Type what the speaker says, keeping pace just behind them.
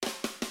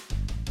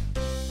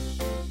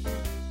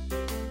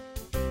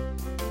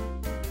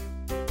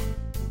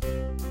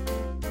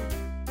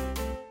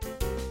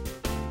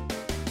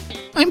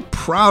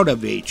proud of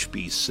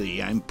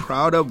HBC. I'm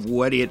proud of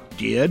what it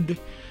did.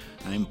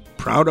 I'm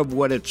proud of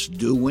what it's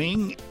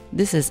doing.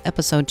 This is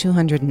episode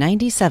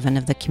 297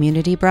 of the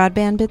Community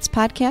Broadband Bits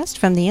podcast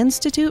from the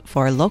Institute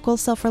for Local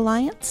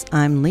Self-Reliance.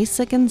 I'm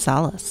Lisa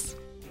Gonzalez.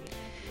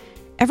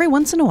 Every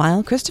once in a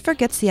while, Christopher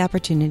gets the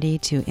opportunity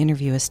to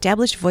interview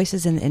established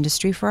voices in the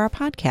industry for our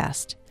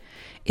podcast.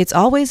 It's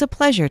always a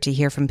pleasure to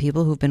hear from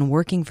people who've been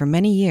working for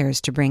many years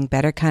to bring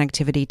better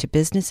connectivity to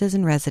businesses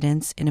and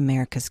residents in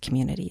America's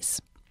communities.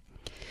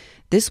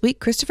 This week,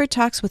 Christopher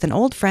talks with an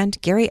old friend,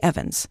 Gary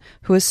Evans,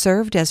 who has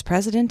served as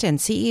president and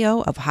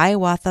CEO of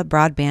Hiawatha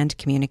Broadband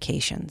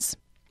Communications.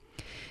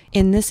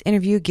 In this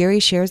interview, Gary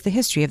shares the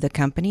history of the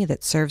company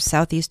that serves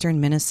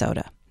southeastern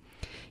Minnesota.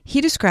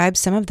 He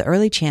describes some of the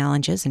early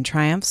challenges and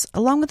triumphs,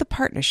 along with the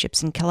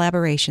partnerships and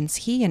collaborations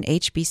he and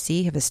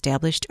HBC have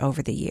established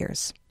over the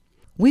years.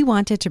 We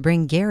wanted to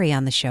bring Gary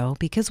on the show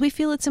because we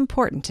feel it's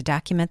important to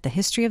document the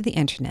history of the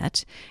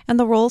Internet and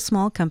the role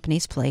small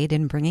companies played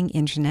in bringing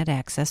Internet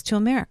access to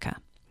America.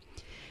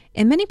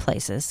 In many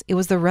places, it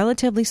was the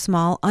relatively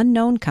small,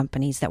 unknown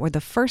companies that were the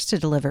first to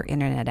deliver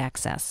Internet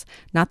access,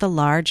 not the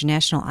large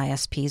national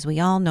ISPs we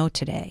all know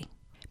today.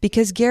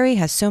 Because Gary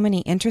has so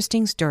many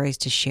interesting stories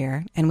to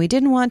share, and we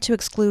didn't want to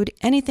exclude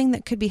anything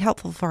that could be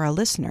helpful for our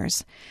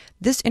listeners,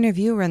 this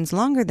interview runs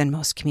longer than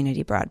most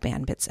Community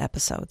Broadband Bits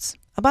episodes,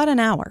 about an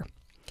hour.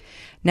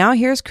 Now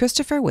here's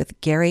Christopher with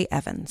Gary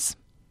Evans.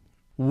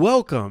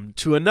 Welcome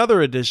to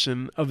another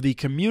edition of the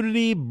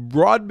Community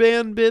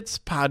Broadband Bits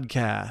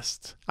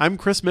podcast. I'm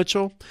Chris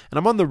Mitchell, and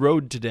I'm on the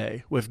road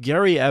today with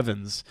Gary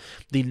Evans,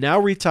 the now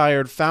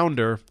retired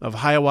founder of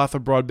Hiawatha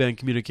Broadband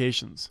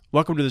Communications.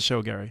 Welcome to the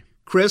show, Gary.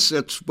 Chris,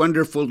 it's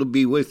wonderful to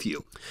be with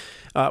you.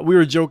 We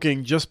were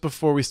joking just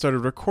before we started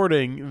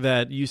recording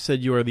that you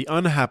said you are the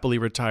unhappily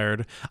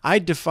retired. I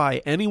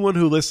defy anyone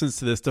who listens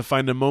to this to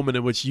find a moment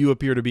in which you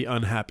appear to be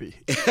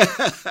unhappy.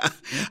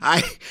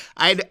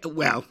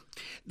 Well,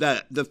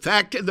 the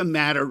fact of the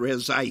matter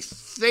is I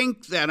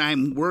think that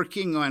I'm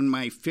working on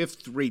my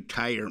fifth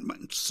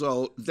retirement.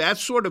 So that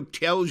sort of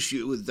tells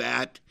you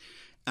that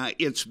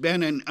it's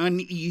been an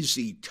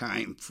uneasy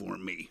time for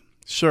me.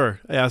 Sure,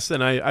 yes,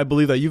 and I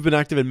believe that you've been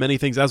active in many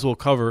things, as we'll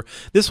cover.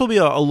 This will be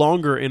a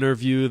longer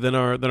interview than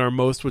our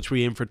most, which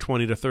we aim for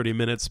 20 to 30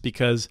 minutes,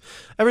 because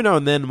every now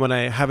and then when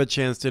I have a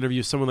chance to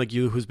interview someone like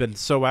you who's been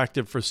so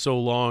active for so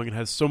long and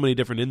has so many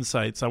different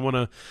insights, I want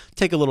to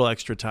take a little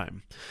extra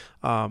time.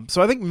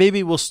 So I think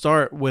maybe we'll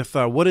start with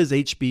what is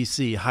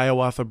HBC,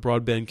 Hiawatha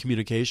Broadband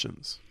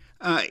Communications?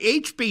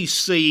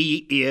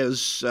 HBC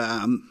is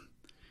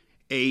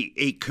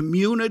a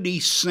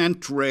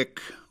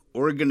community-centric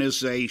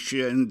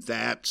organization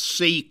that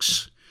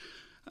seeks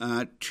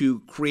to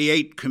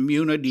create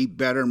community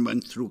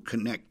betterment through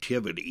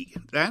connectivity.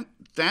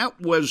 That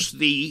was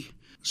the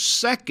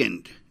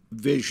second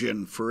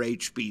vision for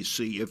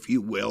HBC, if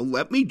you will.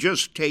 Let me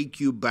just take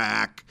you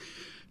back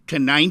to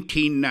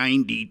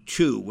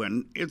 1992,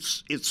 and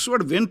it's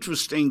sort of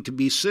interesting to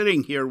be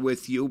sitting here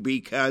with you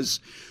because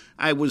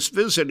I was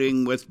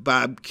visiting with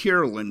Bob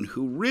Kierlin,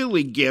 who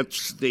really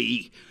gets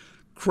the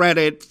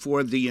credit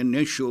for the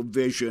initial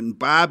vision.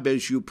 Bob,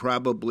 as you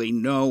probably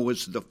know,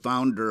 was the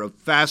founder of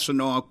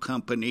Fastenal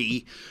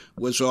Company,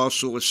 was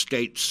also a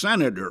state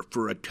senator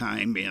for a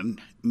time in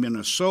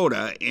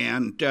Minnesota.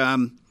 And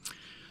a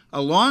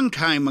long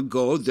time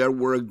ago, there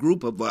were a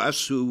group of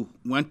us who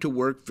went to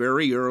work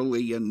very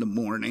early in the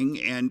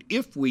morning. And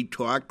if we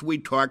talked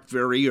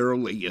very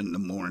early in the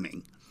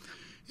morning.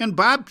 And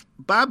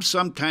Bob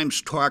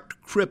sometimes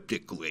talked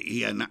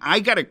cryptically, and I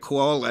got a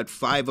call at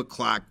 5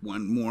 o'clock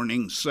one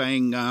morning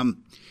saying,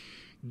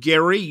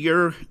 Gary,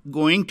 you're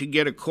going to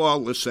get a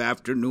call this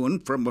afternoon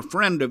from a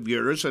friend of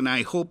yours, and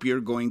I hope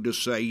you're going to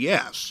say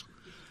yes.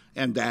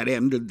 And that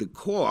ended the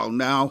call.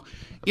 Now,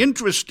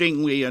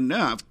 interestingly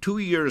enough, 2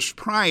 years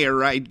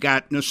prior, I'd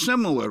gotten a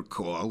similar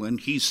call, and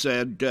he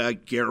said,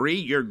 Gary,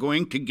 you're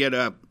going to get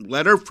a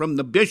letter from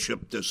the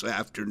bishop this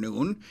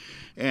afternoon,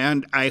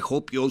 and I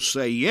hope you'll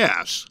say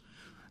yes.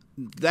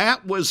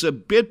 That was a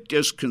bit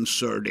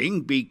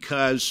disconcerting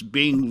because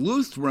being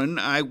Lutheran,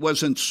 I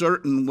wasn't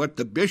certain what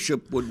the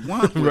bishop would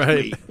want with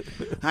right.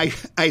 me.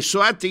 I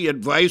sought the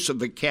advice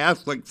of a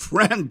Catholic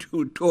friend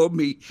who told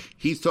me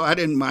he thought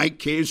in my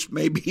case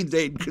maybe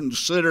they'd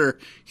consider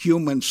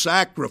human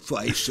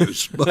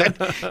sacrifices.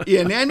 But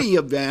in any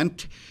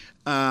event,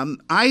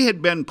 I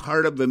had been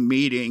part of a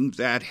meeting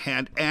that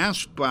had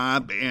asked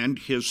Bob and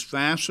his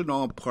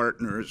Fastenal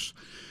partners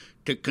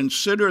to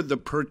consider the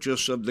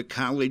purchase of the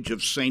College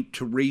of St.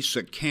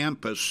 Teresa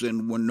campus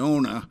in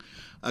Winona,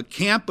 a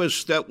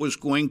campus that was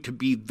going to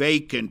be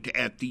vacant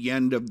at the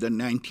end of the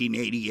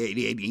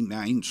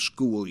 1988-89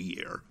 school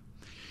year.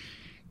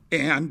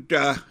 And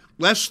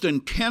less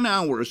than 10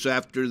 hours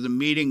after the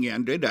meeting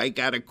ended, I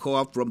got a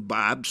call from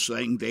Bob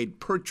saying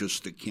they'd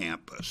purchased the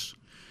campus.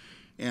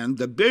 And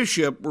the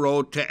bishop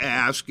wrote to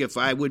ask if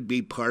I would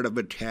be part of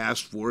a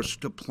task force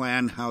to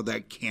plan how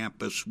that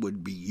campus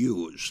would be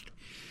used.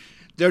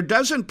 There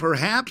doesn't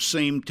perhaps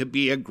seem to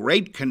be a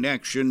great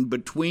connection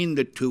between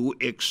the two,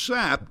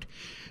 except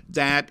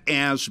that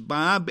as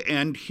Bob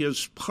and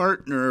his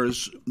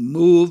partners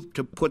moved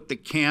to put the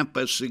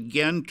campus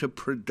again to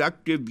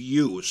productive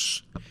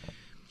use,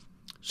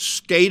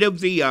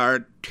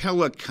 state-of-the-art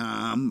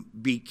telecom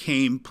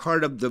became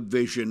part of the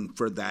vision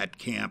for that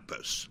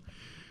campus.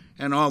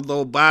 And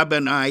although Bob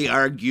and I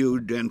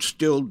argued and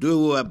still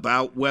do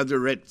about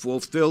whether it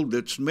fulfilled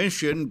its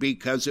mission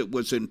because it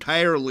was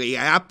entirely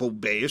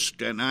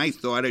Apple-based and I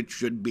thought it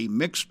should be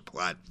mixed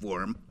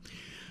platform,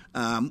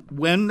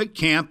 when the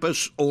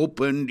campus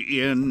opened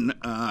in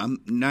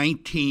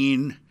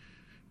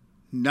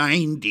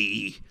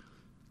 1990,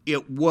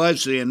 it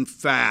was in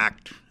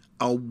fact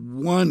a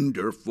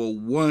wonderful,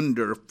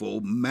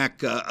 wonderful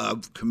mecca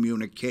of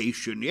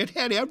communication. It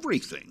had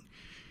everything,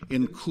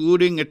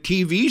 including a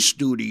TV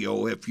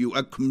studio,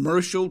 a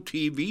commercial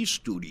TV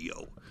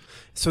studio.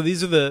 So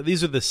these are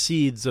the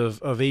seeds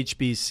of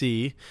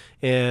HBC,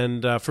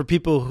 and for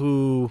people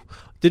who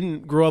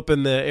didn't grow up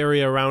in the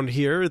area around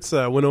here, it's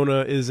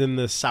Winona is in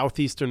the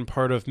southeastern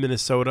part of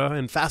Minnesota,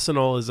 and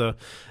Fastenal is a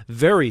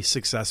very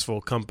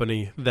successful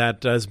company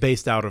that is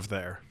based out of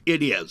there.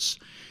 It is.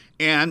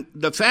 And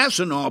the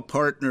Fastenal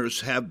partners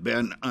have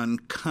been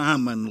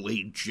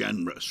uncommonly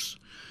generous.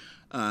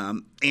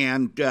 So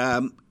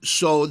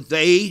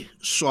they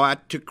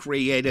sought to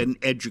create an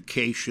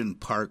education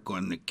park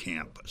on the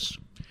campus.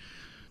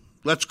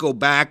 Let's go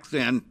back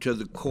then to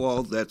the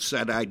call that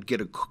said I'd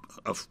get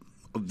a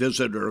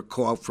visit or a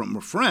call from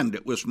a friend.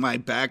 It was my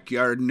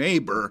backyard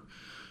neighbor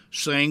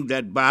saying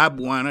that Bob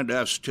wanted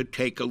us to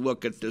take a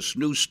look at this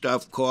new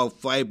stuff called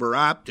fiber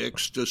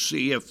optics to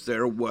see if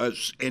there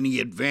was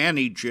any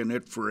advantage in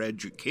it for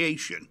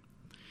education.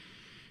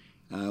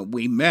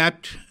 We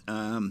met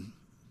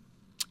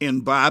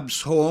in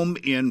Bob's home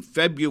in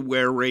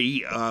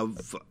February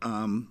of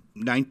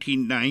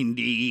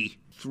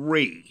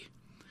 1993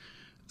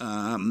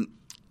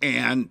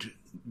 and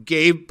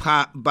gave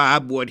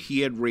Bob what he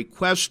had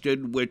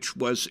requested, which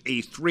was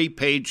a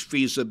 3-page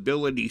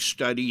feasibility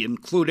study,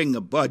 including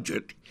a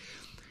budget.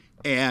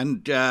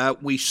 And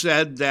we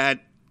said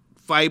that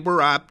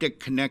fiber optic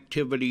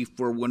connectivity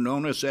for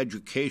Winona's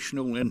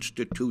educational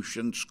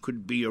institutions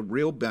could be a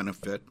real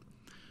benefit,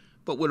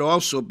 but would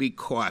also be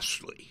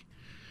costly.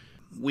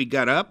 We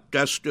got up,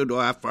 dusted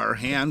off our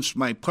hands.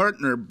 My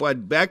partner,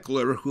 Bud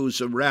Beckler,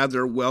 who's a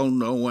rather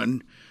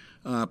well-known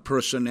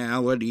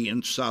personality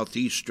in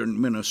southeastern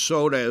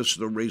Minnesota as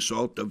the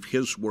result of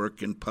his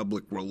work in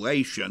public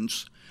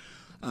relations,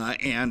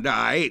 and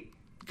I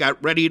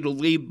got ready to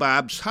leave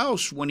Bob's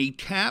house when he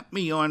tapped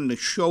me on the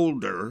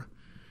shoulder,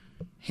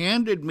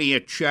 handed me a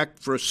check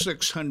for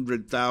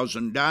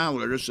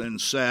 $600,000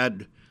 and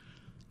said,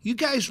 "You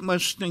guys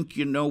must think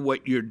you know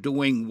what you're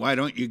doing. Why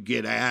don't you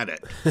get at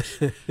it?"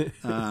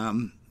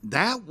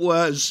 That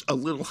was a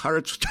little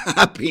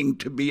heart-stopping,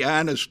 to be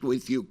honest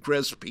with you,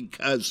 Chris,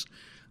 because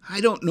I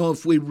don't know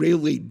if we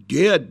really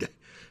did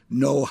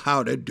know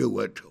how to do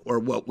it or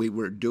what we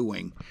were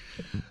doing.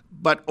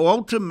 But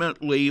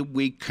ultimately,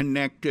 we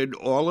connected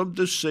all of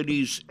the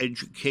city's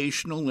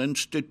educational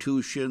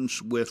institutions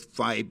with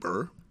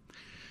fiber.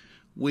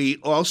 We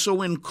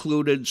also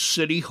included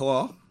City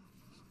Hall,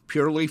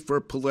 purely for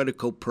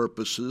political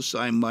purposes,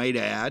 I might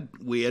add.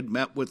 We had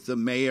met with the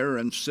mayor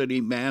and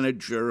city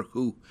manager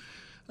who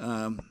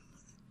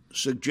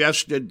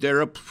suggested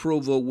their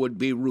approval would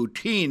be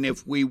routine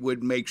if we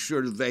would make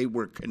sure they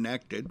were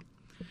connected.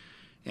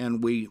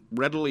 And we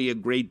readily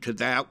agreed to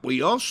that.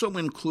 We also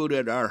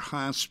included our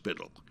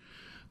hospital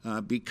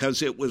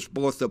because it was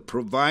both a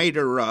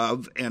provider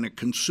of and a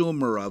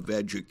consumer of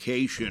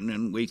education,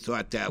 and we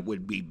thought that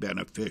would be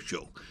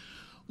beneficial.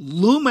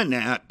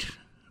 Luminet,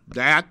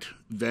 that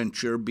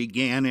venture,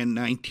 began in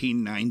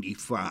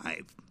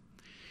 1995.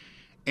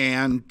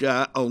 And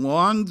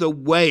along the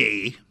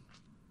way,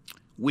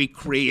 we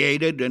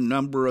created a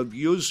number of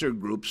user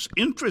groups.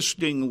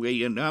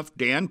 Interestingly enough,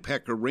 Dan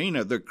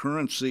Pecorino, the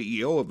current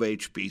CEO of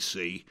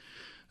HBC,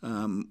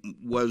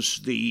 was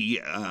the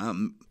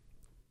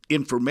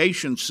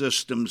information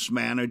systems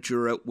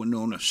manager at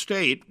Winona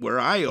State, where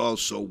I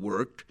also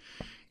worked,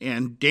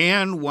 and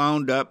Dan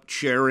wound up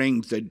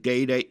chairing the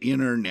Data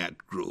Internet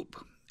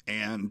group.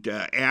 And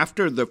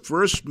after the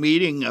first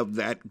meeting of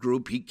that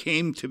group, he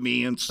came to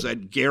me and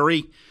said,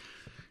 "Gary,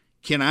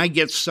 can I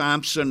get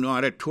Thompson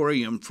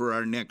Auditorium for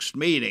our next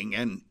meeting?"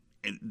 And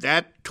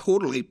that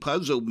totally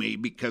puzzled me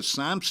because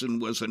Thompson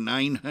was a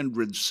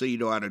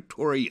 900-seat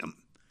auditorium,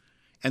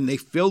 and they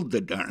filled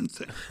the darn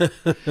thing.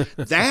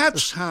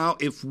 That's how,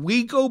 if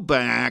we go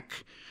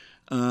back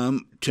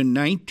to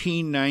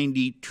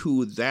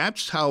 1992,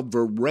 that's how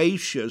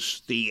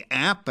voracious the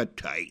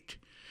appetite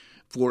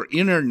for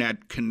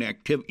Internet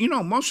connectivity. You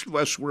know, most of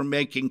us were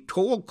making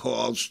toll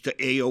calls to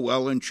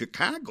AOL in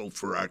Chicago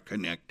for our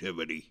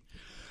connectivity.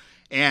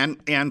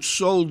 And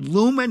so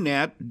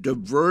Luminet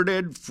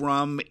diverted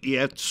from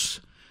its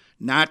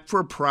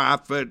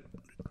not-for-profit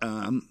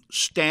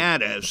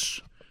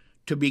status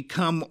to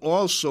become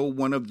also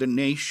one of the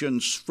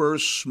nation's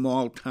first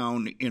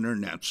small-town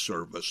Internet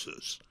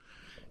services.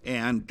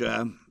 And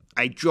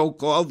I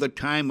joke all the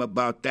time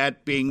about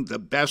that being the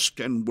best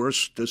and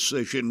worst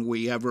decision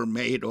we ever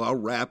made, all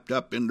wrapped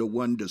up into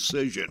one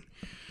decision.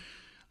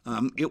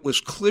 It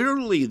was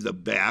clearly the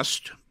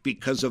best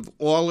because of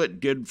all it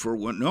did for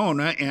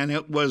Winona, and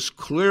it was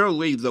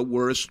clearly the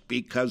worst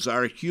because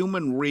our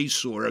human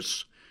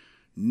resource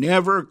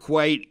never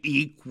quite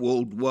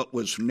equaled what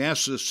was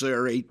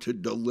necessary to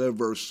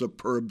deliver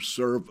superb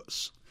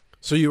service.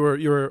 So you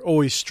were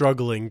always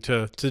struggling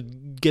to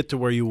get to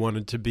where you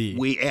wanted to be.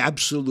 We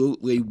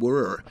absolutely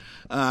were.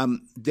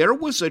 There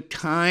was a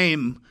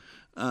time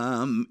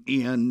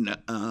in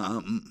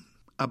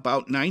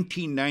about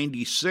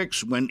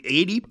 1996 when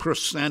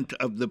 80%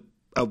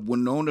 of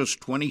Winona's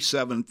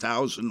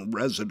 27,000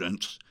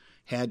 residents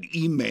had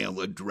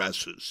email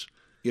addresses,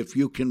 if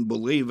you can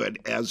believe it,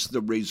 as the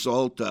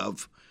result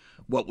of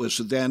what was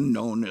then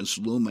known as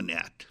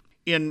LumenNet.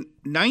 In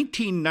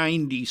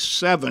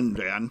 1997,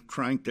 then,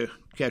 trying to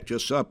catch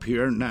us up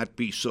here and not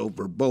be so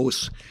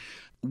verbose,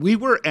 we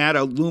were at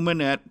a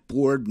LumenNet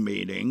board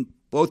meeting.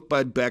 Both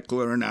Bud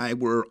Beckler and I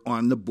were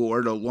on the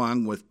board,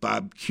 along with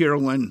Bob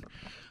Kierlin,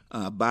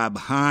 Bob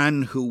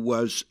Hahn, who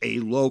was a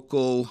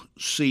local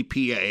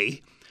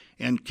CPA,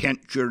 and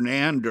Kent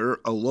Jernander,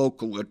 a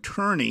local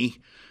attorney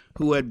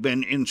who had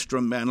been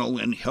instrumental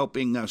in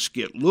helping us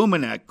get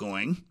LumenNet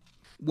going,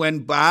 when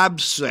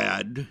Bob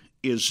said,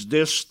 "Is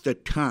this the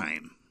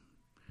time?"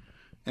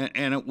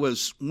 And it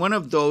was one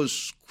of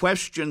those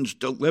questions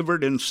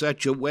delivered in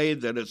such a way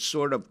that it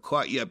sort of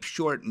caught you up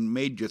short and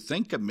made you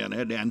think a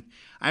minute. And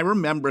I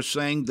remember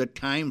saying, "The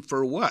time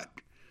for what?"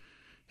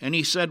 And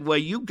he said, "Well,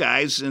 you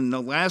guys, in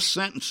the last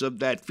sentence of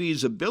that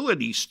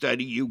feasibility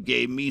study you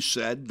gave me,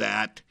 said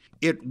that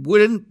it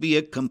wouldn't be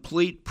a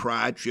complete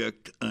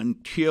project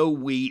until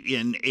we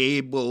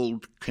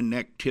enabled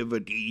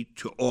connectivity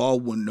to all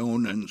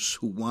Winonans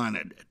who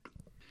wanted it."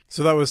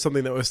 So that was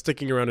something that was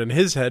sticking around in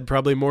his head,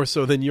 probably more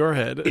so than your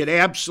head. It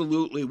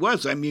absolutely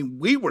was. I mean,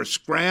 we were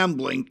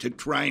scrambling to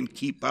try and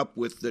keep up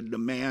with the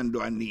demand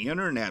on the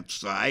internet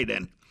side,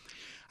 and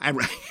I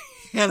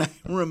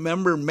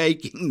remember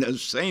making the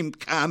same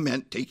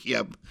comment to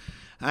him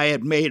I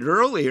had made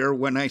earlier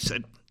when I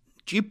said,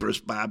 "Jeepers,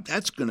 Bob,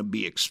 that's going to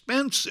be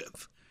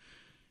expensive."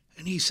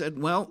 And he said,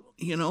 "Well,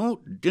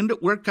 didn't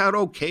it work out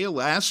okay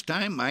last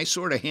time? I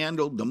sort of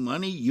handled the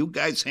money, you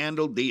guys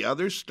handled the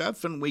other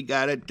stuff, and we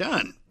got it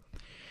done."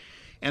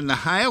 And the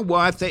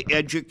Hiawatha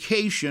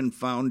Education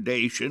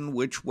Foundation,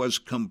 which was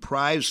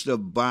comprised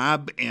of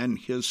Bob and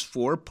his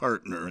 4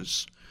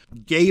 partners,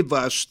 gave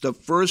us the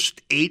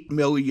first $8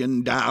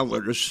 million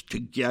to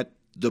get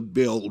the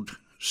build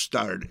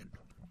started.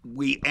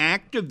 We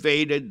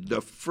activated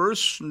the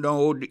first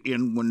node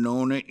in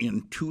Winona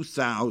in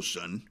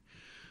 2000.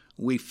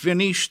 We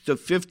finished the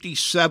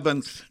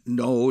 57th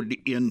node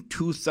in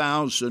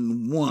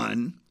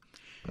 2001.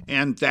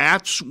 And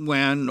that's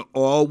when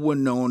all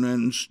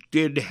Winonans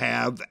did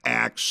have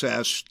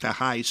access to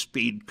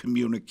high-speed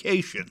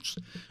communications.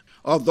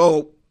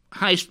 Although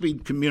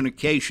high-speed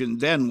communication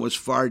then was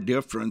far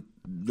different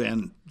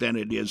than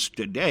it is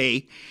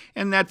today.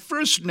 And that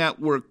first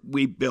network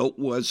we built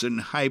was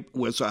a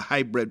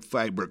hybrid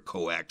fiber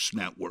coax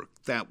network.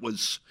 That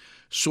was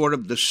sort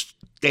of the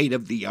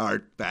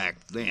state-of-the-art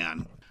back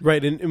then.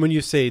 Right, and when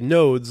you say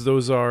nodes,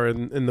 those are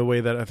in the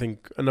way that I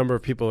think a number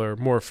of people are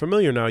more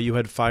familiar now. You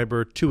had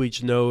fiber to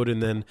each node,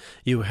 and then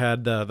you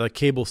had the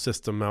cable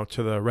system out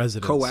to the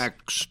residents.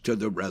 Coax to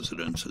the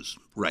residences,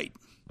 right.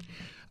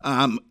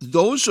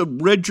 Those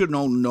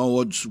original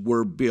nodes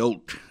were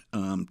built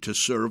to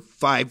serve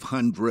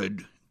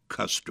 500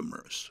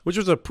 customers. Which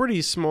was a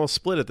pretty small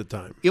split at the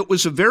time. It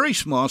was a very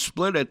small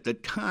split at the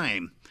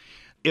time.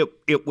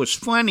 It was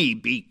funny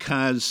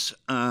because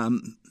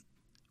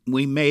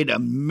we made a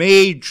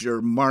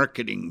major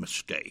marketing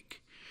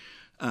mistake.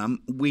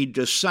 We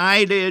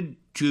decided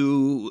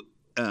to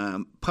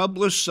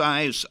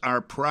publicize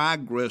our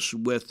progress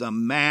with a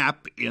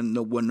map in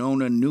the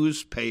Winona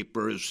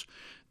newspapers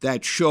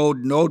that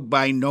showed node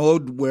by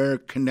node where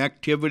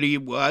connectivity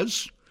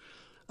was.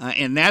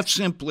 And that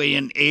simply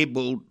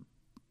enabled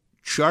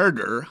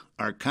Charter,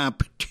 our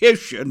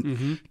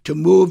competition, to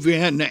move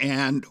in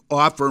and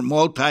offer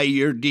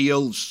multi-year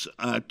deals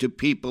to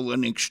people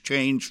in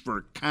exchange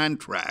for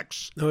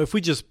contracts. Now, if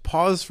we just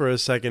pause for a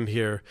second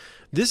here,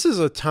 this is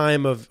a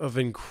time of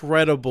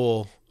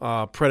incredible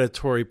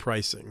predatory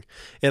pricing.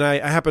 And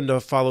I happen to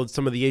have followed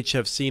some of the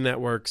HFC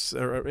networks.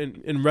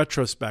 In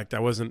retrospect, I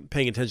wasn't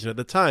paying attention at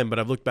the time, but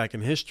I've looked back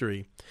in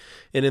history.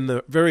 And in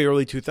the very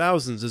early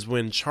 2000s is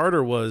when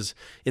Charter was,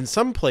 in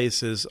some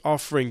places,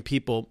 offering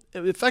people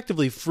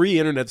effectively free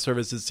internet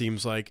service, it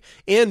seems like,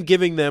 and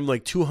giving them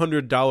like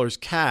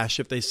 $200 cash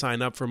if they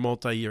sign up for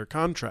multi-year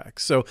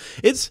contracts. So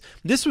this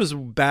was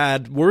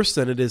bad, worse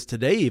than it is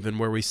today even,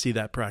 where we see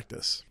that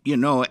practice.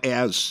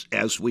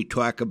 As we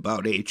talk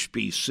about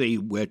HBC,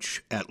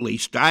 which at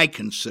least I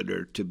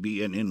consider to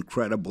be an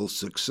incredible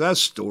success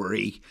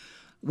story,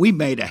 we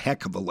made a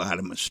heck of a lot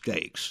of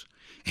mistakes.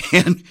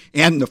 And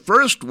the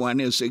first one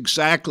is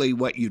exactly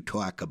what you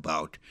talk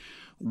about.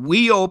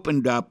 we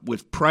opened up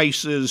with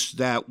prices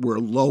that were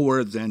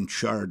lower than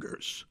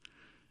charters.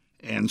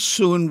 And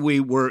soon we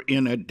were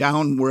in a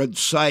downward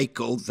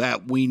cycle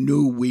that we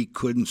knew we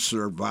couldn't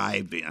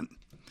survive in.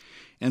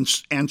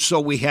 And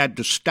so we had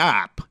to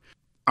stop.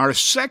 Our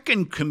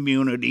second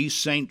community,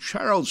 St.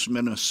 Charles,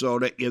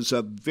 Minnesota, is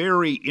a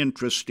very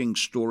interesting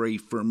story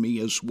for me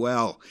as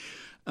well.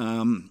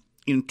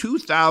 In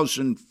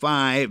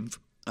 2005,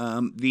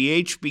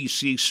 the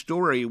HBC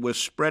story was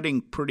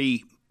spreading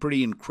pretty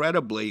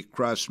incredibly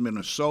across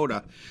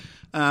Minnesota.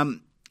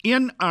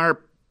 In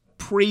our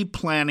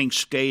pre-planning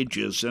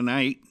stages, and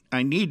I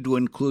need to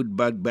include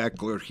Bud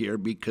Beckler here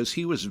because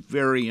he was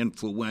very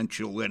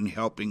influential in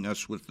helping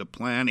us with the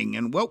planning.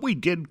 And what we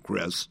did,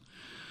 Chris,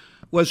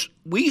 was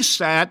we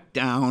sat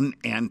down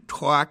and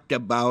talked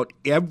about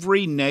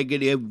every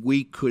negative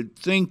we could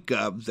think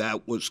of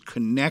that was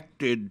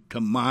connected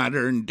to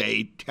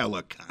modern-day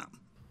telecom.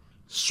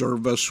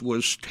 Service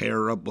was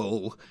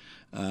terrible.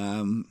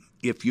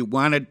 If you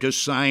wanted to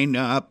sign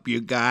up,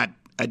 you got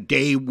a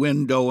day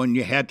window and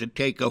you had to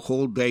take a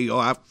whole day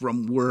off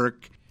from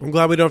work. I'm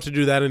glad we don't have to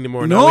do that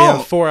anymore. No. Now we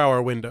have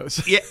 4-hour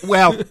windows. Yeah,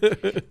 well,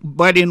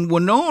 but in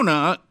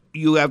Winona,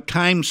 you have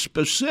time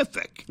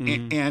specific.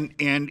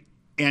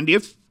 And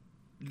if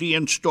the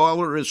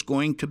installer is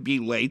going to be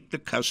late, the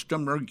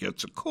customer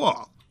gets a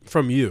call.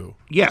 From you.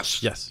 Yes.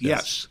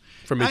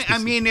 From HBC. I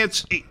mean,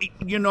 it's,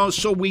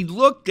 so we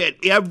looked at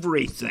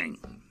everything,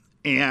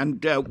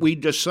 and we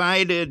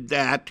decided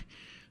that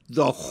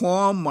the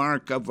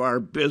hallmark of our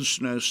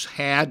business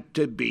had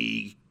to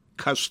be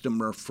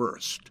customer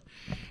first.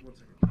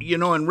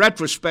 In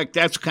retrospect,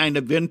 that's kind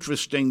of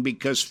interesting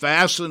because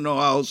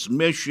Fastenal's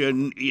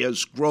mission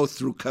is growth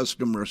through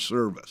customer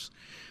service.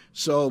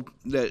 So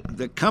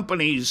the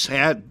companies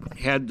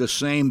had the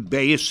same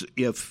base,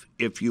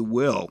 if you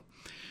will.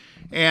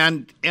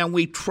 And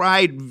we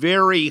tried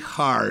very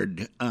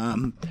hard.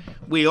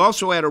 We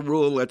also had a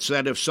rule that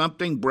said if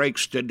something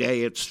breaks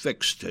today, it's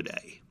fixed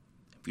today.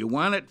 If you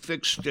want it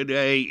fixed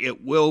today,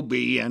 it will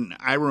be. And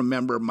I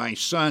remember my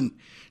son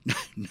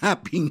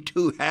not being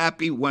too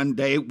happy one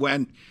day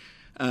when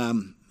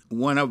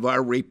one of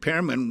our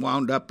repairmen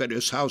wound up at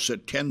his house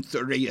at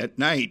 10:30 at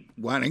night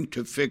wanting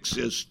to fix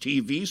his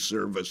TV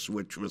service,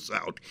 which was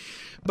out.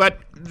 But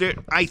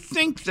I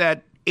think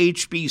that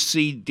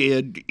HBC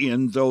did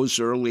in those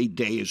early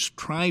days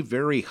try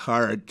very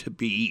hard to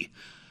be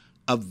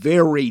a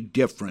very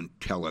different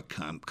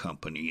telecom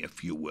company,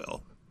 if you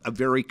will, a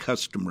very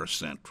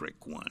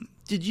customer-centric one.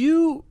 Did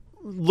you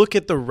look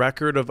at the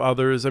record of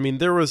others? I mean,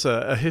 there was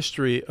a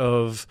history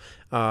of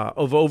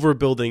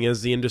overbuilding,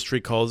 as the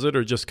industry calls it,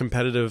 or just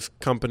competitive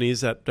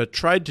companies that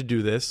tried to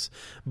do this,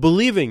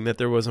 believing that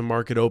there was a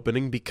market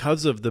opening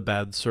because of the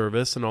bad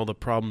service and all the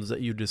problems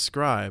that you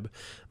describe.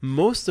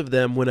 Most of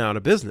them went out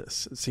of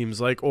business, it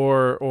seems like,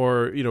 or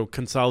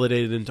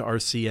consolidated into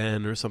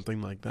RCN or something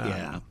like that.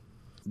 Yeah,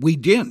 we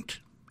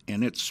didn't,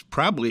 and it's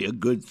probably a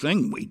good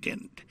thing we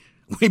didn't.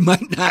 We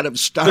might not have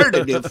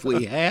started if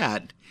we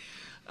had.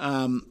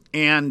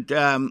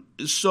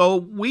 So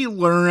we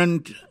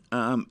learned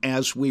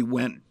as we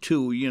went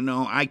too.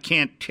 I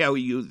can't tell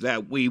you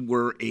that we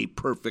were a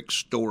perfect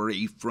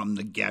story from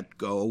the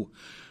get-go.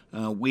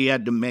 We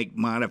had to make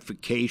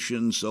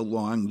modifications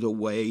along the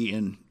way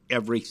in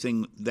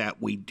everything that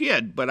we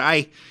did. But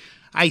I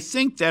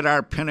think that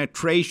our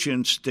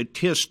penetration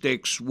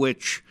statistics,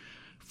 which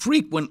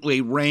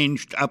frequently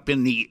ranged up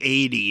in the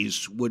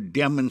 80s, would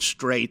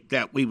demonstrate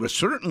that we were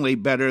certainly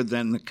better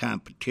than the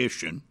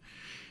competition.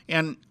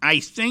 And I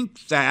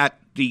think that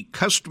the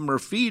customer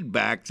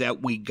feedback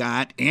that we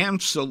got and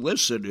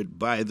solicited,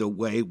 by the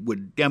way,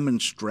 would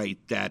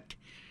demonstrate that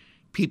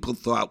people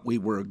thought we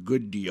were a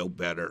good deal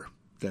better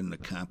than the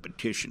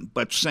competition.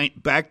 But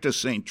back to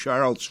St.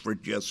 Charles for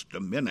just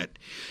a minute.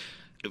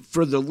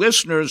 For the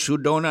listeners who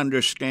don't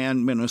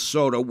understand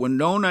Minnesota,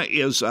 Winona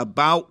is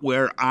about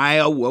where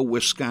Iowa,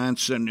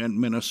 Wisconsin,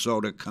 and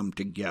Minnesota come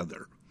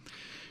together.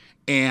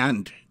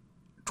 And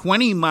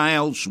 20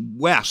 miles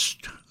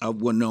west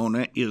of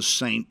Winona is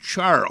St.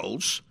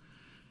 Charles,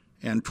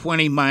 and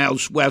 20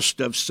 miles west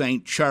of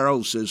St.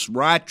 Charles is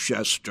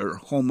Rochester,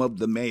 home of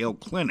the Mayo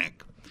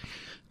Clinic.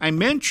 I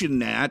mention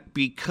that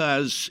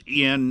because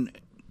in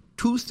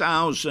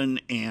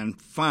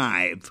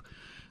 2005,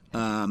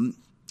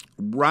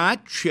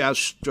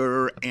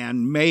 Rochester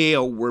and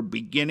Mayo were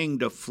beginning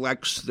to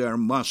flex their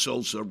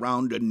muscles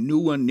around a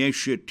new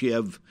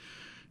initiative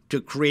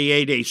to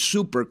create a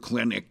super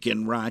clinic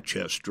in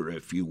Rochester,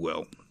 if you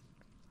will.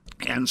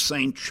 And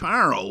St.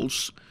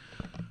 Charles,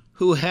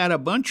 who had a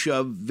bunch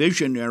of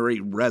visionary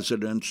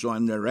residents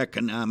on their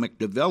Economic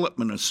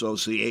Development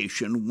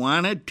Association,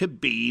 wanted to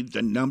be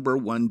the number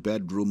one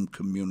bedroom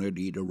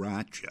community to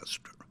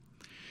Rochester.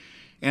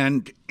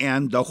 And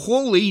the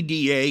whole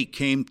EDA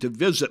came to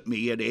visit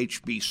me at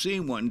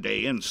HBC one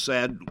day and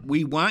said,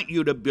 "We want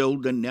you to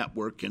build a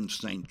network in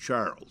St.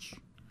 Charles.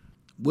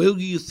 Will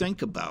you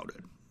think about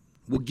it?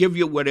 We'll give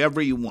you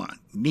whatever you want.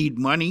 Need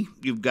money?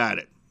 You've got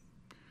it.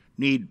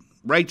 Need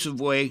rights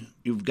of way?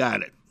 You've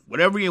got it.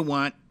 Whatever you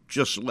want,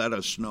 just let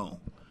us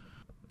know."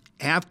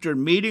 after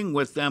meeting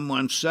with them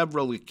on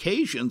several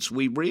occasions,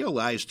 we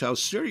realized how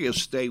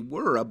serious they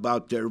were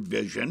about their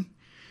vision.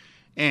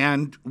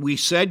 And we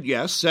said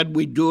yes, said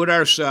we'd do it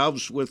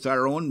ourselves with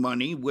our own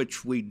money,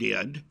 which we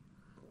did.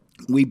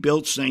 We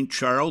built St.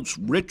 Charles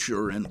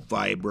richer in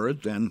fiber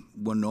than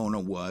Winona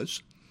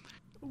was.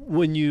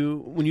 When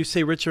you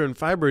say richer in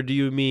fiber, do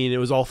you mean it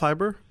was all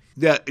fiber?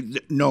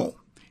 No,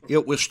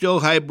 it was still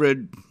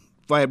hybrid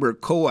fiber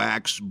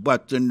coax,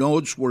 but the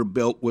nodes were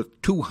built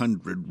with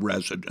 200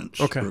 residents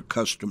for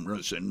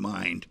customers in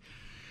mind.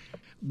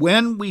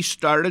 When we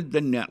started the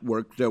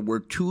network, there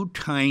were 2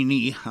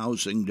 tiny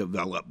housing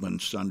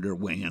developments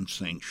underway in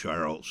St.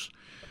 Charles.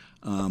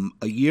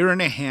 A year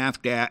and a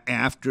half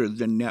after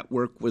the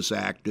network was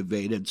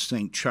activated,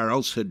 St.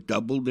 Charles had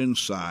doubled in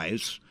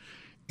size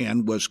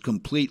and was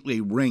completely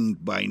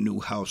ringed by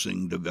new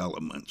housing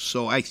developments.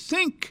 So I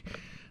think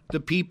the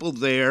people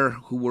there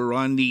who were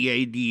on the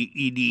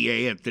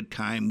EDA at the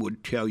time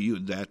would tell you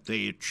that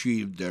they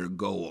achieved their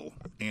goal.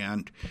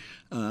 And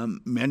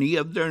many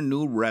of their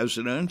new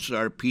residents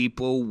are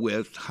people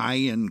with high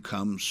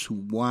incomes who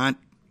want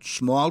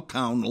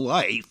small-town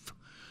life.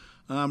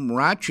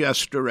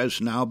 Rochester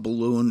has now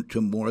ballooned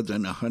to more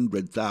than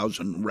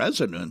 100,000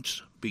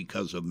 residents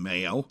because of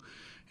Mayo,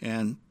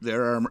 and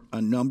there are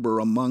a number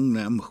among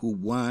them who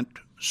want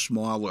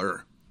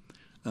smaller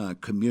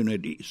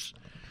communities.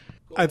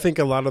 I think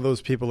a lot of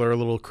those people are a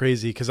little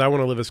crazy because I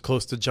want to live as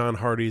close to John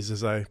Hardy's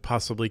as I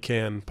possibly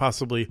can.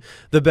 Possibly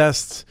the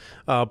best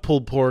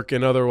pulled pork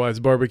and otherwise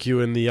barbecue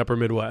in the upper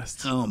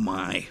Midwest. Oh,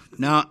 my.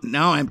 Now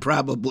I'm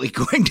probably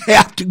going to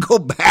have to go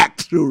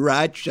back through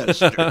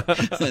Rochester.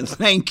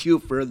 Thank you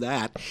for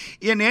that.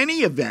 In any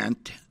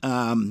event,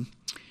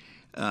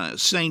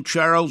 St.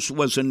 Charles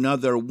was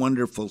another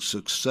wonderful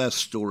success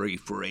story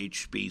for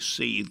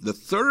HBC. The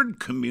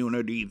third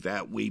community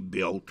that we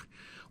built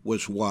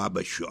was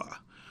Wabasha.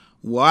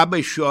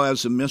 Wabasha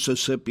is a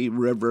Mississippi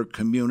River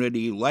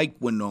community like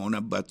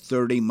Winona, but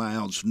 30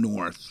 miles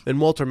north. And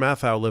Walter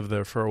Matthau lived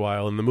there for a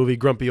while in the movie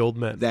Grumpy Old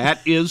Men. That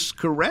is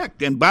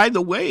correct. And by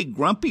the way,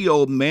 Grumpy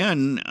Old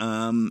Men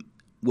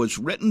was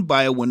written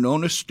by a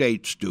Winona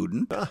State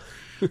student,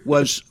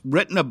 was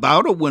written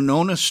about a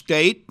Winona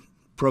State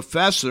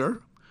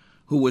professor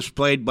who was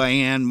played by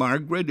Anne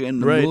Margaret in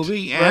the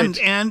movie. And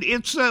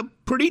it's a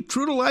pretty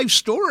true-to-life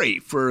story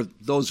for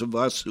those of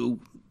us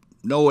who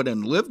know it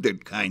and lived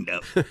it, kind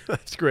of.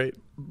 That's great.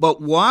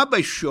 But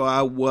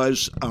Wabasha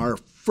was our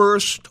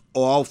first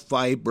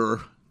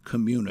all-fiber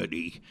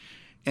community,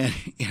 and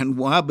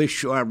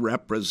Wabasha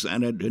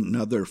represented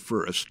another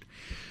first.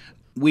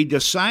 We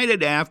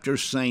decided after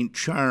St.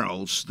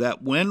 Charles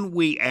that when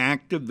we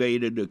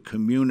activated a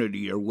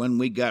community or when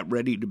we got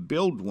ready to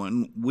build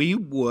one, we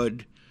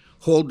would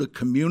hold a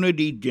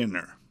community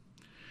dinner.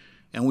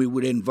 And we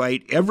would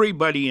invite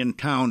everybody in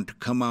town to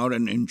come out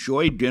and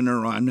enjoy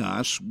dinner on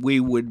us. We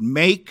would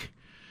make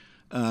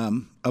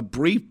a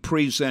brief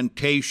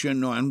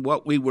presentation on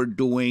what we were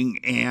doing,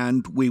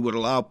 and we would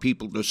allow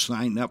people to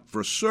sign up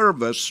for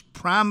service,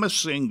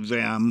 promising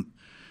them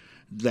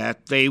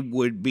that they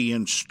would be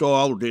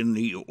installed in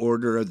the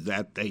order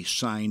that they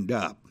signed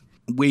up.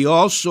 We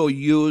also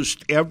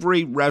used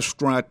every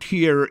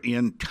restaurateur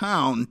in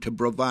town to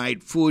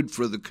provide food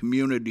for the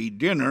community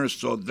dinner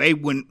so they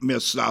wouldn't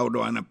miss out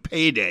on a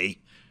payday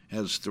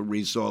as the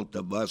result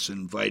of us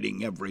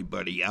inviting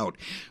everybody out.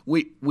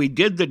 We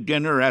did the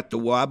dinner at the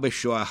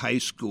Wabasha High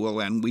School,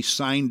 and we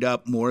signed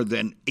up more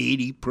than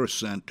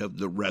 80% of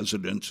the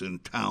residents in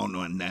town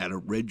on that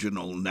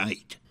original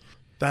night.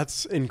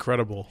 That's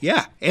incredible.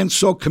 Yeah, and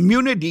so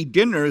community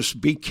dinners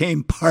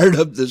became part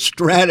of the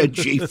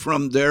strategy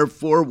from there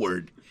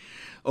forward.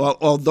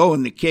 Although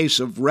in the case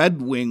of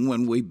Red Wing,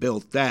 when we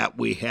built that,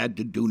 we had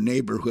to do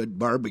neighborhood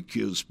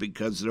barbecues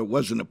because there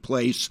wasn't a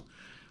place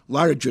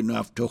large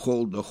enough to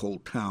hold the whole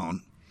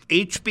town.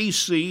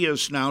 HBC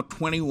is now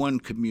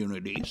 21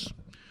 communities.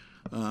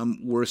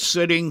 We're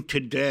sitting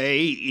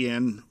today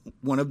in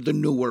one of the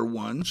newer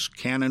ones,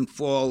 Cannon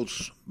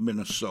Falls,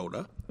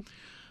 Minnesota.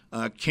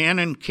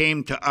 Cannon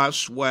came to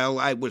us while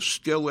I was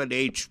still at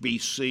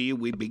HBC.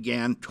 We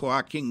began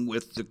talking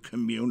with the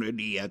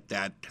community at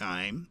that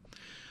time.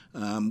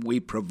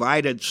 We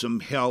provided some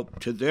help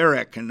to their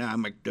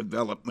Economic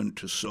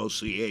Development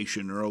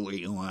Association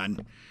early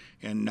on,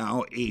 and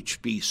now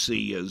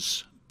HBC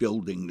is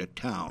building the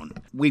town.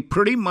 We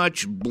pretty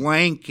much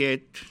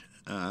blanket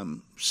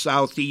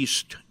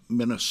southeast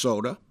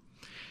Minnesota,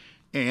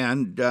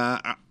 and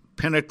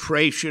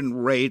penetration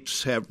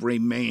rates have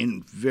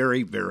remained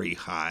very, very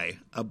high,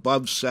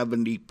 above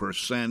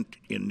 70%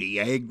 in the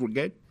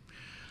aggregate.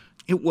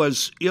 It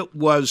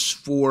was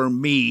for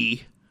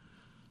me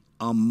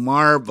a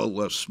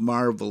marvelous,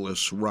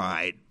 marvelous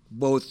ride,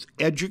 both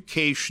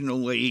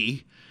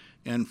educationally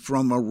and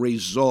from a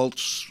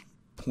results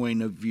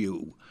point of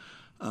view.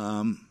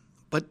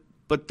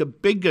 But the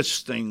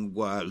biggest thing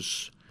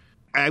was,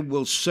 I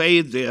will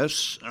say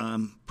this,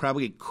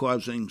 probably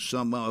causing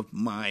some of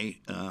my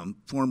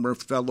former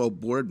fellow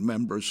board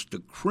members to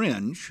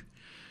cringe.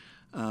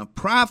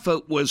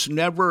 Profit was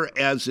never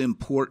as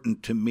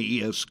important to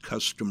me as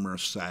customer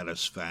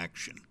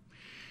satisfaction.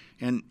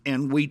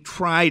 And we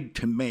tried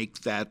to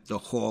make that the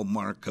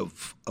hallmark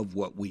of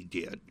what we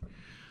did.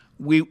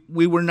 We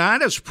were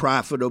not as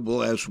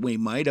profitable as we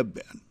might have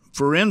been.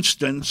 For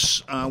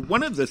instance,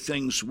 one of the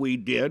things we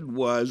did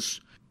was,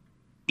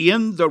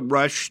 in the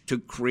rush to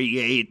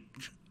create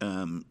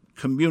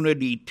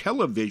community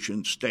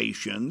television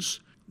stations,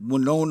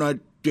 Winona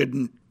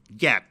didn't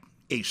get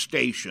a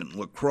station.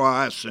 La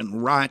Crosse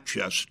and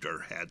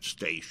Rochester had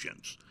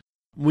stations.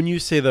 When you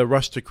say the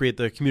rush to create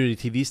the community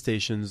TV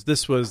stations,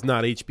 this was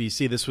not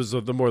HBC. This was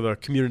the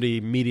community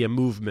media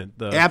movement.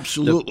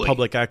 Absolutely. The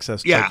public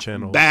access type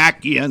channels.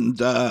 Back in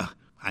the,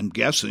 I'm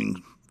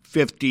guessing,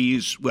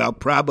 50s, well,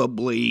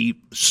 probably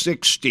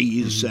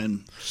 60s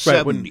and 70s.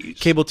 Right, when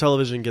cable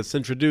television gets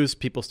introduced,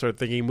 people start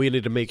thinking we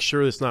need to make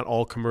sure it's not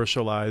all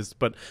commercialized,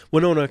 but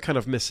Winona kind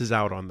of misses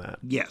out on that.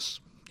 Yes.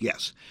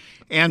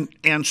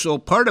 And so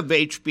part of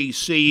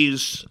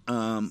HBC's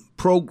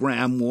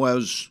program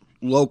was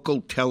local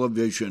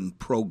television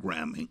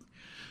programming.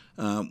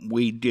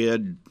 We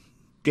did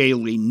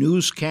daily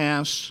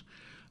newscasts.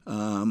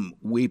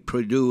 We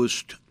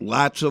produced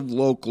lots of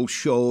local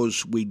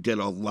shows. We did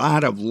a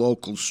lot of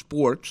local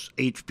sports.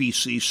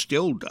 HBC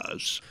still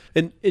does.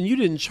 And you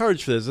didn't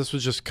charge for this. This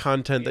was just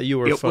content that you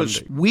were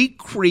funding. We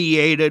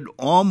created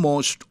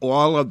almost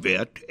all of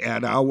it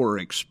at our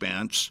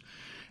expense,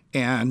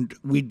 and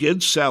we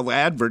did sell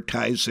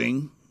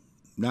advertising,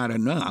 not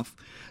enough,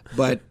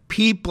 but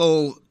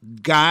people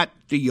got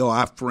the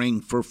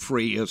offering for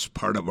free as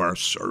part of our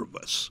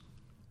service.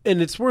 And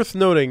it's worth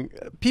noting,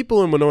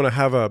 people in Winona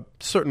have a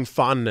certain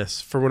fondness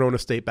for Winona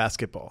State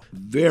basketball.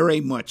 Very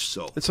much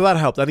so. And so that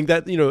helped. I think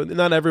that,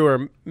 not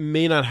everywhere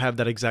may not have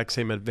that exact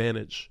same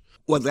advantage.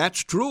 Well,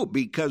 that's true,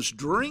 because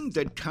during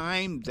the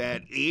time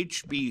that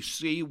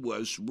HBC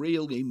was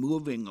really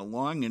moving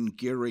along and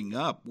gearing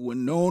up,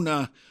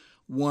 Winona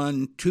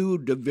won 2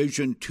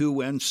 Division II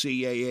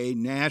NCAA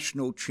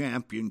national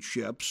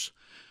championships,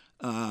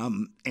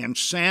 and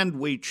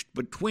sandwiched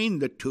between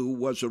the two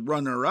was a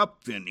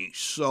runner-up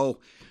finish. So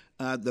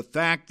the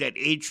fact that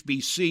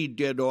HBC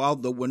did all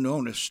the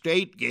Winona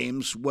State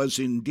games was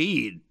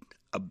indeed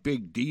a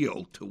big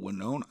deal to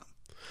Winona.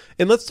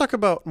 And let's talk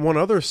about one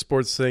other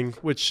sports thing,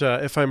 which,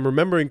 if I'm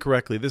remembering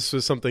correctly, this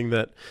was something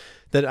that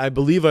I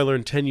believe I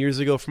learned 10 years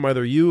ago from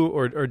either you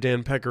or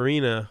Dan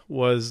Pecorina,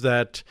 was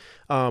that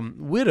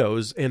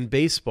widows and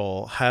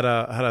baseball had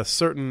a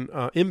certain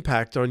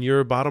impact on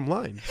your bottom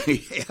line.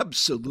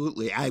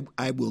 Absolutely.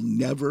 I will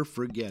never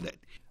forget it.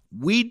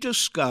 We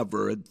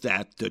discovered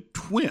that the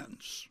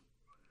Twins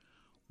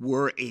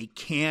were a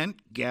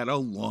can't get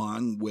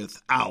along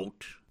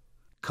without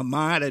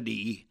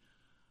commodity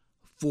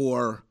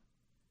for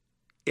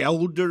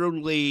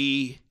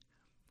elderly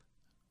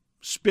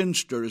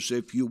spinsters,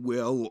 if you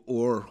will,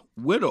 or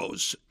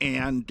widows.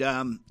 And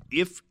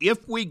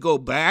if we go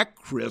back,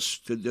 Chris,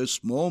 to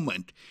this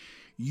moment,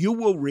 you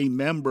will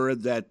remember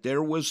that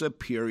there was a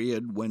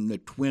period when the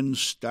Twins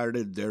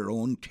started their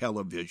own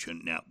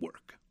television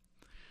network.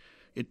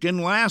 It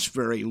didn't last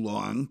very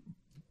long,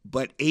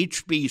 but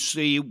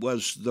HBC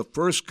was the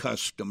first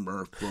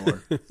customer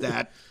for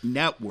that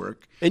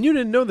network. And you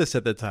didn't know this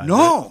at the time?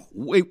 No.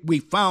 Right? We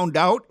found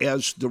out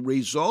as the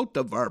result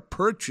of our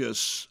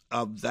purchase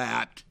of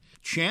that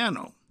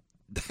channel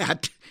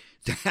that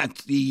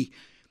the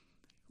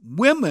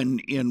women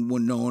in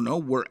Winona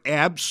were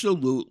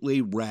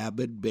absolutely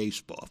rabid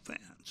baseball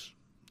fans.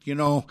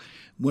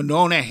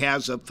 Winona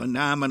has a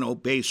phenomenal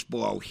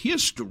baseball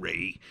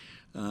history.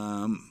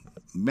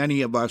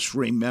 Many of us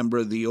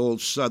remember the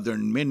old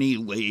Southern Mini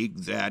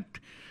League that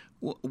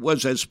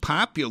was as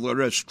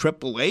popular as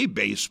AAA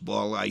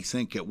baseball, I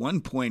think, at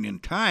one point in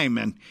time,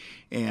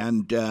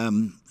 and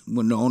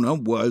Winona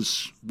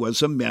was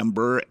a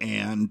member,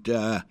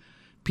 and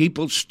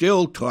people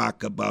still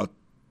talk about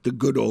the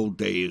good old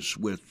days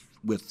with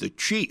the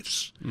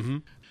Chiefs.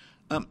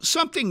 Mm-hmm.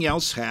 Something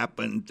else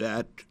happened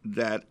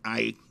that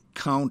I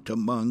count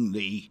among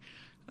the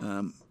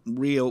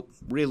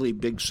really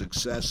big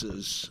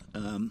successes.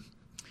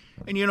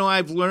 And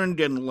I've learned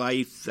in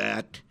life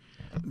that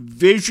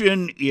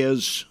vision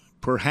is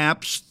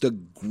perhaps the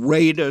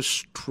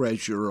greatest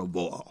treasure of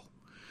all.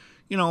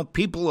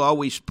 People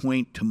always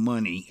point to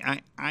money.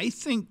 I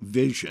think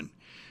vision.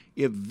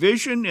 If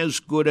vision is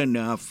good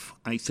enough,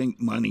 I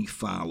think money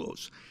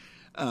follows.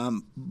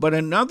 But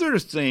another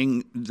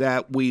thing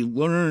that we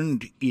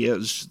learned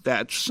is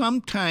that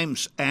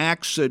sometimes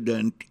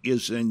accident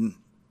isn't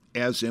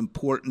as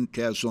important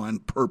as on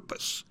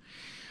purpose.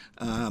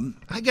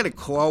 I got a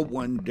call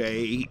one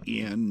day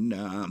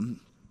in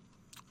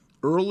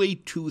early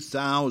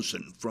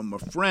 2000 from a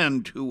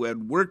friend who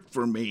had worked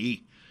for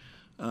me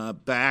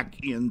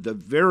back in the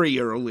very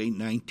early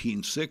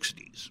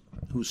 1960s,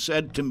 who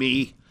said to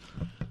me,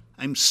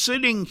 "I'm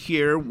sitting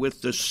here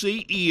with the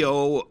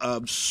CEO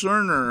of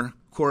Cerner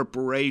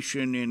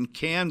Corporation in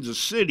Kansas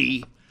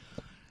City,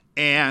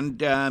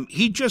 and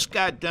he just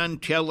got done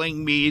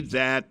telling me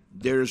that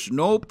there's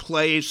no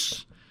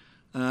place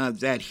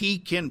that he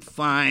can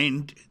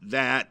find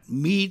that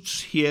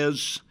meets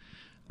his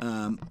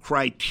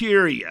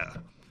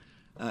criteria.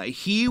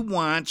 He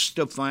wants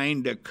to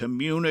find a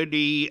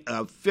community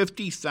of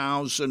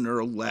 50,000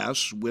 or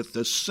less with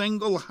a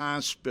single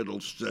hospital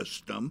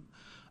system,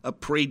 a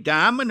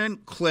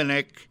predominant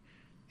clinic,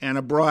 and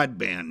a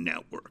broadband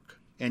network.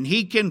 And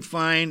he can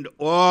find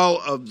all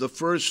of the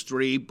first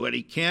three, but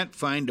he can't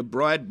find a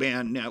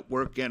broadband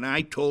network, and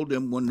I told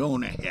him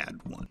Winona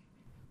had one.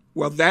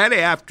 Well, that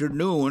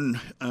afternoon,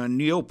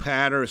 Neil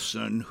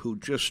Patterson, who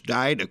just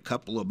died a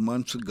couple of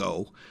months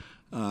ago,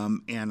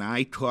 and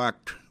I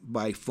talked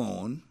by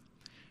phone,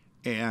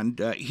 and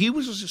he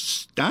was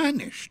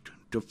astonished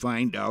to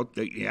find out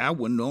that,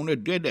 Winona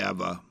did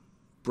have a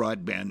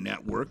broadband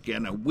network.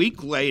 And a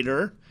week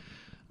later,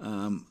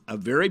 a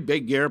very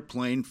big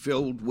airplane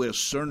filled with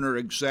Cerner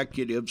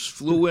executives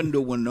flew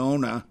into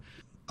Winona,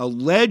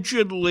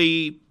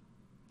 allegedly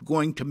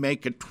going to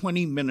make a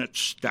 20-minute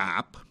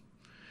stop,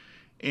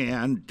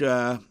 and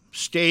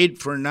stayed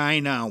for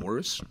 9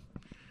 hours.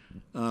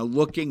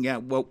 Looking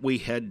at what we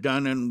had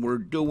done and were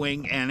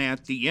doing, and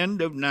at the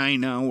end of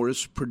 9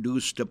 hours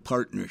produced a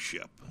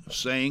partnership,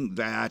 saying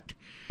that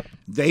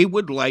they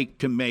would like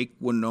to make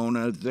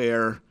Winona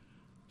their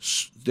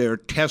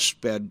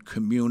testbed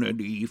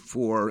community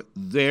for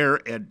their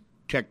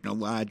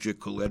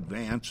technological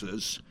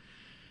advances.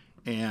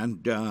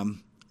 And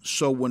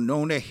so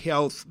Winona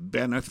Health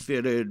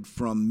benefited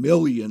from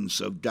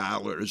millions of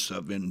dollars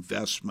of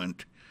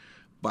investment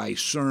by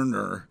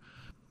Cerner.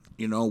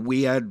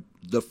 We had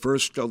the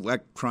first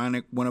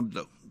electronic, one of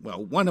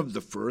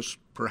the first,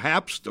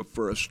 perhaps the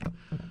first,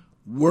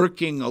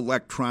 working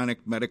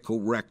electronic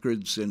medical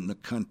records in the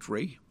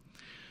country.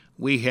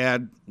 We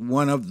had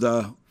one of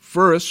the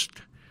first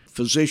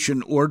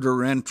physician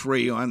order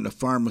entry on the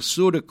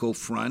pharmaceutical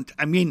front.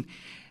 I mean,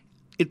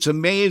 it's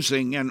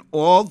amazing, and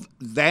all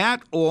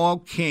that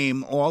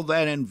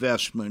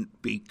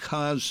investment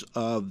because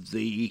of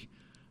the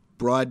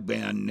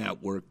broadband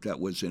network that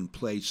was in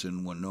place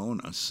in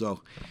Winona.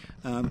 So,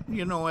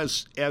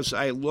 as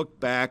I look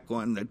back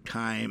on the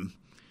time,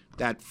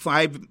 that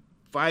 5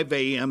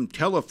 a.m.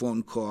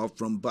 telephone call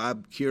from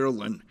Bob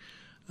Kierlin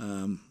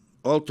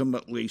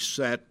ultimately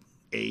set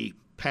a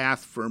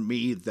path for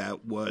me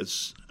that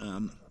was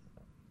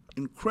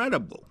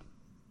incredible,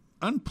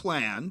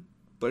 unplanned,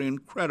 but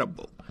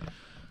incredible.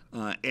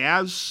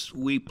 As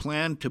we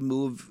plan to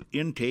move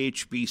into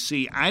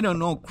HBC, I don't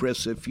know,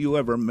 Chris, if you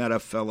ever met a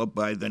fellow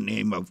by the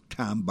name of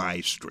Tom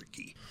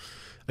Bystricky.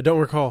 I don't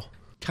recall.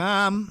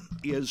 Tom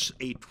is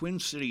a Twin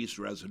Cities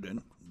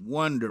resident,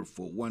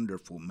 wonderful,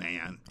 wonderful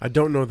man. I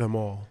don't know them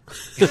all.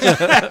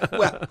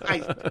 Well,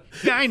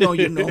 I know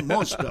you know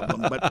most of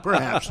them, but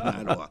perhaps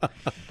not all.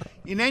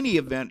 In any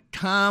event,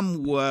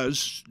 Tom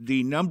was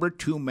the number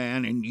 2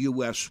 man in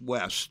U.S.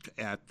 West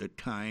at the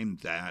time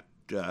that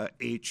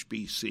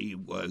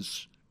HBC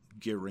was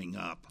gearing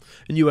up.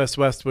 And U.S.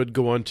 West would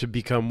go on to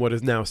become what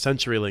is now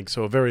CenturyLink,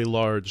 so a very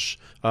large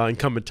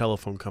incumbent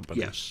telephone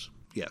company.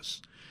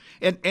 Yes.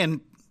 And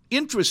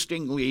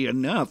interestingly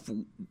enough,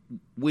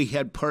 we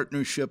had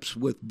partnerships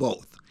with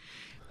both.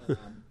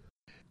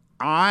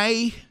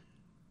 I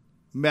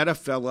met a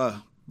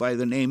fella by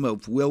the name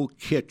of Will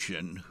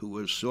Kitchen, who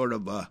was sort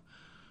of a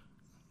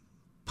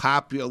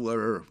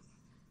popular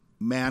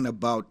man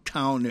about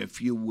town,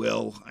 if you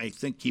will. I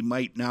think he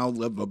might now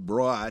live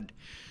abroad.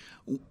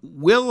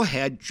 Will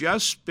had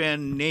just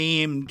been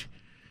named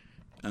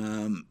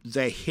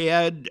the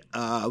head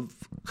of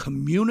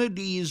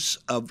Communities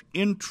of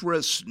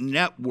Interest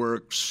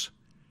Networks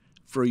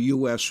for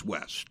U.S.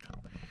 West.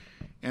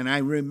 And I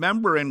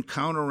remember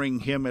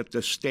encountering him at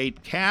the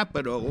state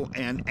capitol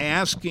and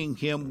asking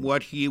him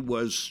what he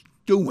was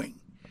doing.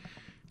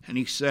 And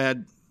he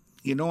said,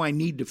 I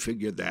need to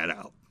figure that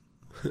out.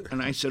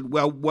 And I said,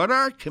 well, what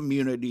are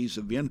communities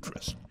of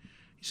interest?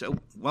 He said,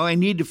 well, I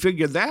need to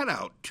figure that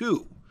out,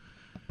 too.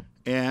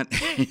 And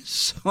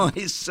so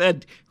I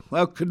said,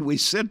 well, could we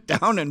sit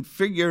down and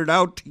figure it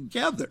out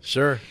together?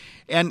 Sure.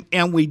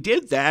 And we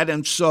did that.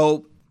 And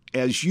so,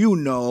 as you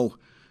know,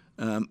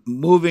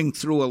 moving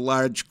through a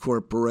large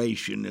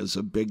corporation is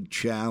a big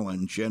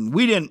challenge. And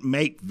we didn't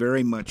make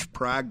very much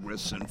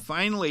progress. And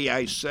finally,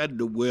 I said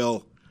to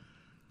Will,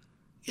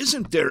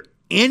 isn't there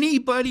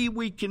anybody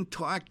we can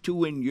talk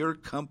to in your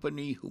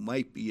company who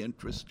might be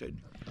interested?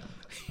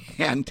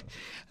 And,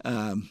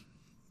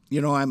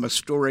 I'm a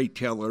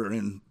storyteller,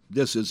 and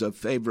this is a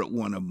favorite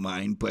one of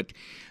mine. But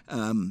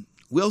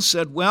Will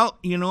said, well,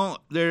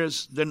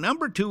 there's the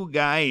number 2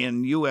 guy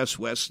in U.S.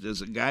 West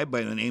is a guy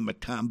by the name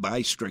of Tom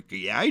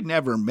Bystricky. I'd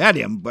never met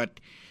him, but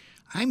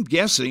I'm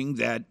guessing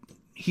that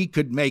he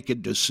could make a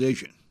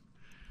decision.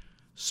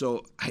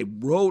 So I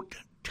wrote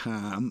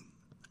Tom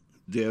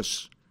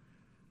this.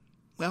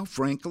 Well,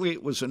 frankly,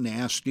 it was a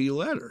nasty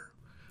letter.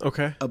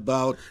 Okay.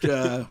 About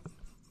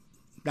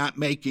not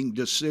making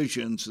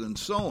decisions and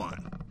so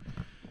on.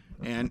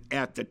 And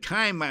at the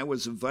time, I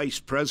was a vice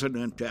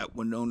president at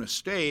Winona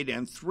State,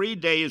 and 3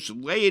 days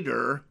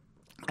later,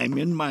 I'm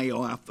in my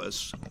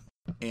office,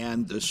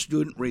 and the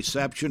student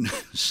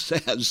receptionist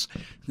says,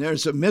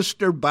 "There's a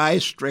Mr.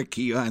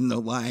 Bystricky on the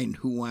line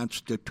who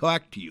wants to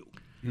talk to you."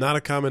 Not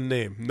a common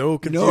name. No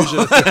confusion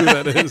as to who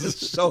that is.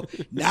 So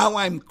now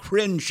I'm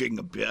cringing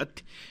a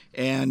bit.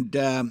 And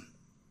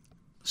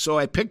so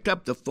I picked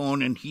up the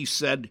phone, and he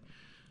said,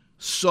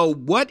 "So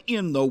what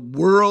in the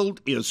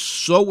world is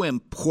so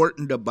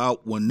important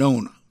about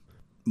Winona?"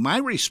 My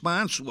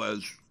response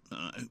was,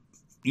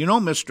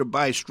 Mr.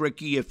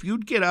 Bystricky, if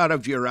you'd get out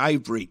of your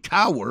ivory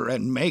tower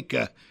and make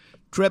a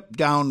trip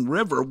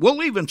downriver,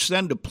 we'll even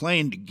send a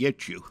plane to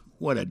get you.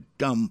 What a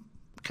dumb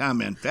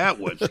comment that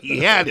was. He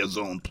had his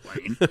own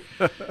plane.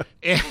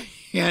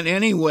 And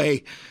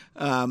anyway,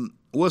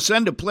 we'll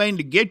send a plane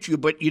to get you,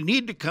 but you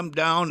need to come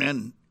down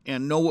and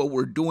know what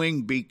we're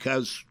doing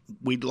because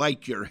we'd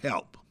like your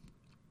help.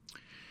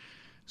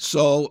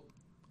 So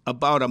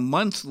about a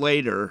month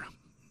later,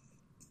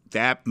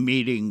 that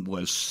meeting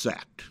was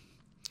set.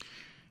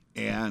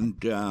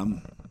 And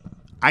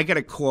I got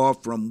a call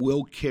from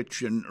Will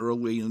Kitchen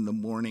early in the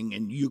morning,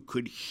 and you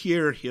could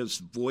hear his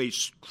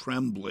voice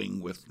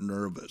trembling with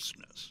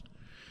nervousness.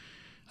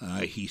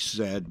 He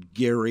said,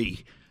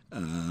 "Gary,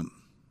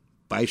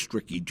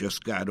 Bystricky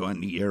just got on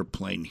the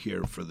airplane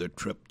here for the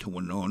trip to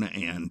Winona,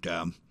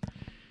 and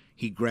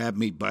he grabbed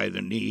me by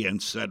the knee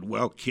and said,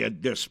 'Well,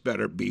 kid, this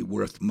better be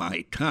worth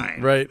my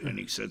time.'" Right. And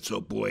he said,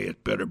 "So, boy,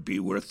 it better be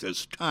worth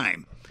his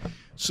time."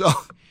 So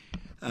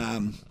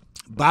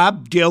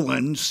Bob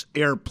Dylan's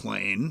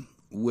airplane,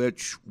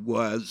 which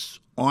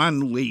was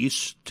on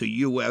lease to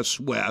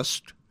U.S.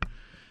 West,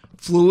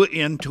 flew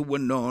into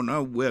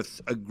Winona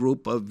with a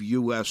group of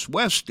U.S.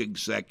 West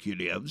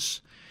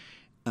executives,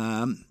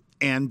 and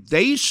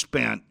they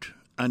spent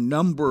a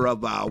number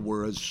of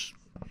hours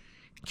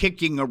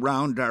kicking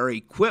around our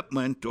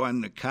equipment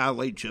on the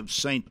College of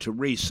St.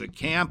 Teresa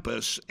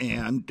campus,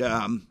 and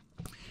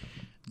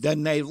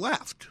then they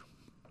left.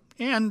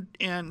 And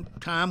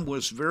Tom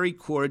was very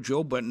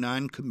cordial but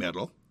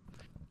non-committal.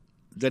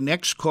 The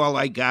next call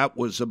I got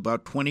was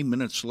about 20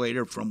 minutes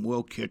later from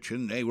Will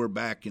Kitchen. They were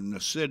back in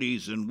the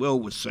cities, and Will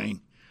was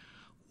saying,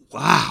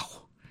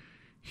 "Wow."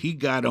 He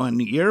got on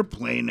the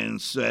airplane and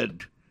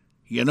said,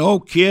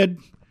 "Kid,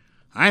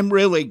 I'm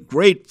really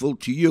grateful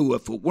to you.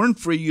 If it weren't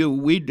for you,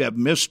 we'd have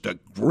missed a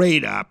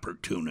great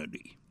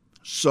opportunity."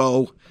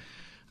 So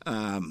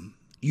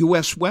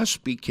U.S.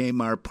 West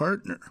became our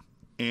partner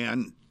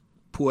and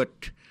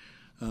put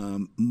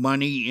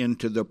money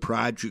into the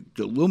project,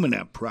 the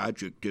Luminet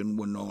project in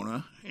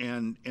Winona,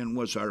 and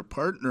was our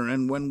partner.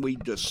 And when we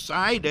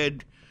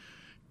decided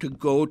to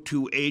go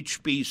to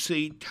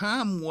HBC,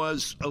 Tom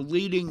was a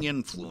leading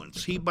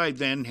influence. He by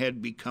then had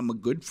become a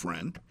good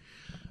friend.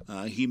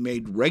 He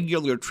made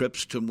regular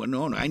trips to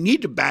Winona. I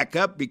need to back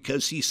up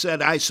because he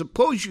said, "I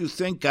suppose you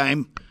think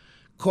I'm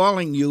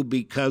calling you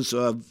because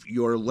of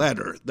your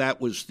letter."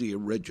 That was the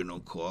original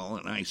call.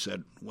 And I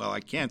said, "Well, I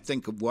can't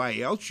think of why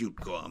else you'd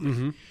call me."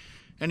 Mm-hmm.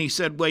 And he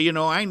said,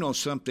 "Well, I know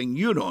something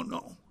you don't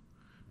know."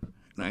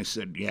 And I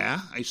said,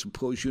 "Yeah, I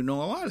suppose you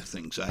know a lot of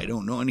things I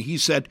don't know." And he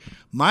said,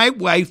 "My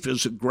wife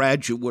is a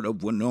graduate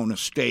of Winona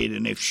State,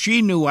 and if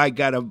she knew I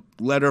got a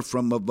letter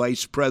from a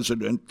vice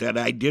president that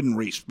I didn't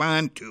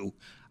respond to,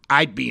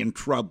 I'd be in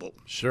trouble."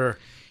 Sure.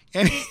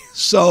 And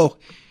so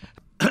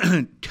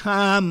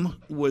Tom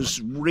was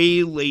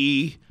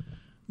really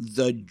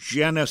the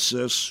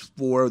genesis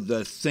for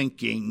the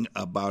thinking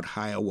about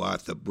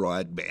Hiawatha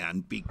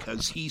Broadband,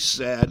 because he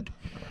said,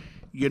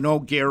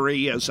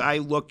 "Gary, as I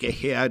look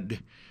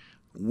ahead,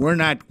 we're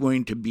not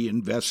going to be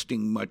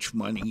investing much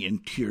money in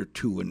Tier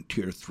 2 and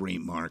Tier 3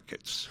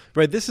 markets."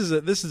 Right. This is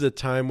a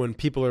time when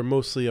people are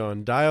mostly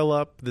on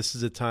dial-up. This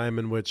is a time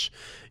in which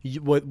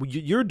what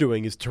you're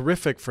doing is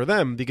terrific for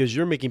them because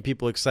you're making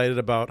people excited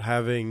about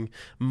having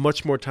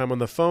much more time on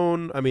the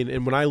phone. I mean,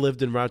 and when I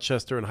lived in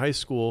Rochester in high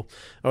school,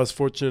 I was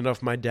fortunate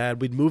enough,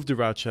 we'd moved to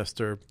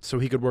Rochester so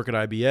he could work at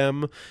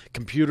IBM.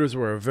 Computers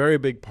were a very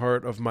big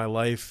part of my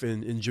life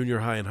in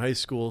junior high and high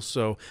school.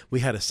 So we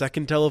had a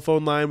second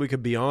telephone line we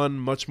could be on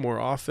much more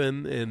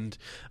often, and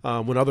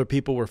when other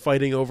people were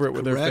fighting over it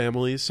with their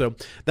families. So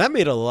that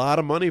made a lot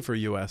of money for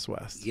U.S.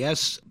 West.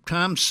 Yes.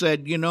 Tom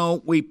said,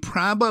 we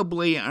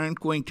probably aren't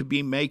going to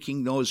be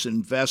making those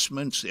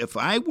investments. If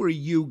I were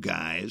you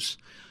guys,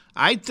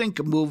 I'd think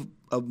of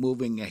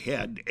moving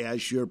ahead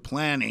as you're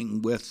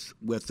planning with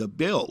a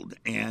build.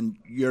 And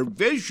your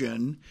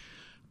vision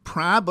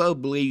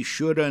probably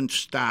shouldn't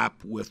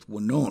stop with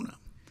Winona.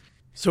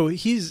 So and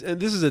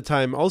this is a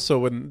time also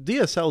when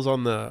DSL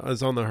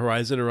is on the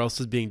horizon, or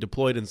else is being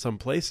deployed in some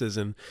places,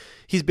 and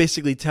he's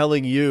basically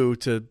telling you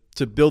to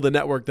build a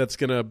network that's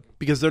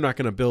because they're not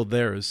gonna build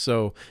theirs,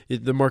 so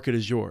the market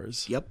is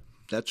yours. Yep,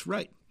 that's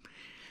right.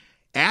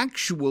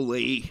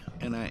 Actually,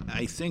 and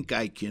I think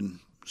I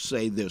can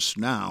say this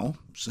now,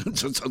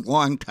 since it's a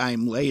long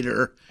time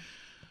later,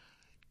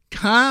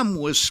 Tom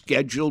was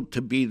scheduled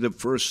to be the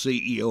first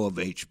CEO of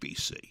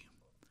HBC.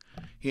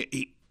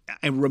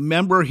 I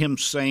remember him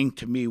saying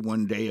to me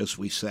one day as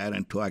we sat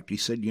and talked, he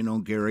said,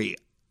 Gary,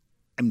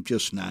 I'm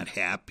just not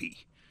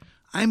happy.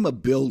 I'm a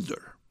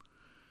builder.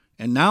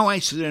 And now I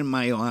sit in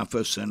my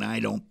office and I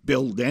don't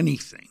build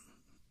anything.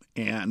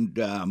 And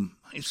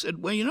I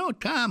said, well,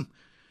 Tom,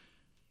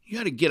 you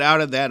got to get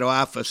out of that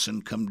office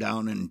and come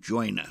down and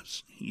join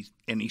us.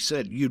 He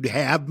said, you'd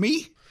have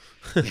me?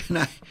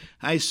 And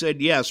I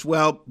said, yes.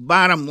 Well,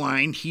 bottom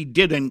line, he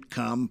didn't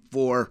come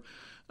for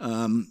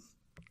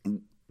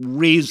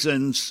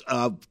reasons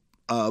of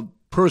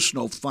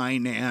personal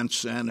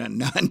finance and a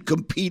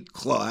non-compete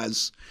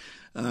clause.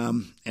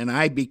 And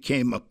I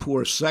became a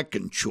poor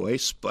second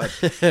choice. But,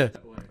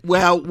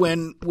 well,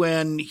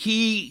 when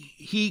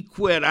he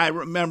quit, I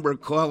remember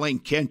calling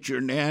Kent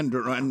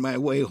Jernander on my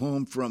way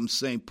home from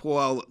St.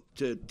 Paul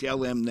to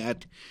tell him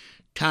that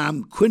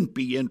Tom couldn't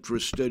be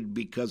interested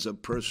because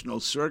of personal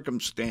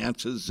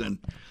circumstances.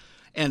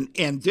 And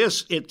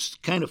this, it's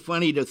kind of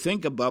funny to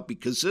think about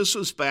because this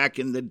was back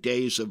in the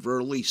days of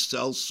early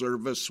cell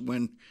service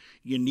when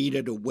you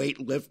needed a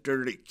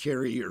weightlifter to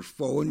carry your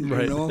phone,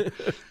 you know.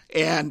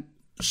 And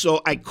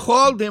so I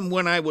called him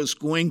when I was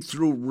going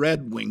through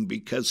Red Wing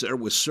because there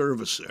was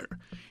service there.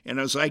 And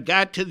as I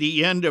got to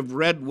the end of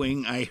Red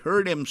Wing, I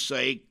heard him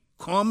say,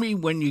 call me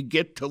when you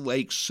get to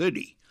Lake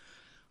City.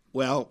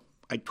 Well,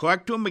 I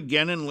talked to him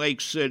again in Lake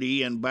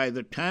City, and by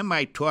the time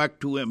I talked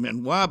to him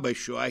in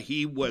Wabasha,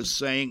 he was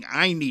saying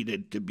I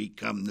needed to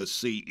become the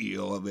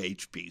CEO of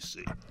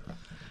HPC.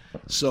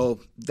 So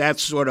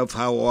that's sort of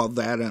how all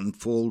that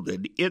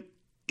unfolded.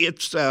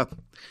 It's a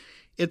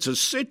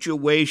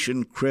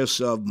situation, Chris,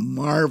 of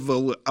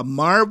a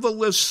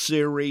marvelous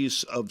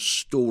series of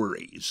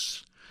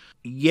stories.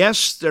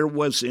 Yes, there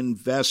was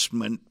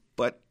investment,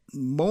 but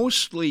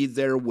mostly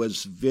there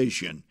was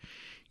vision.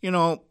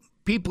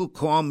 People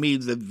call me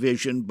the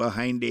vision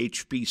behind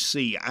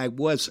HPC. I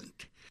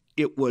wasn't.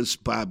 It was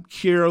Bob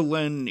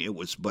Kierlin, it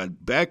was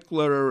Bud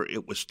Beckler,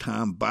 it was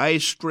Tom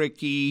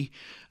Bystricky.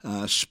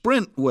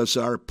 Sprint was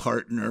our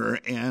partner,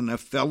 and a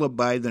fellow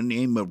by the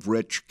name of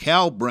Rich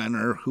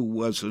Kalbrenner, who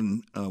was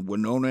a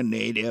Winona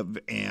native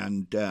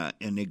and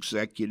an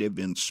executive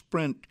in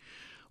Sprint,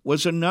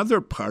 was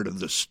another part of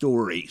the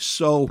story.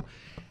 So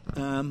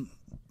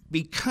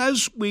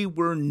because we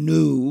were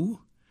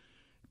new,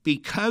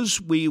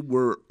 because we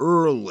were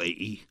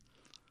early,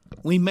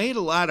 we made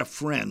a lot of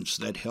friends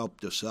that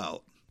helped us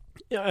out.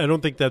 Yeah, I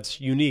don't think that's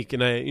unique.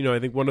 And I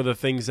think one of the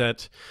things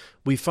that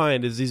we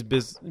find is these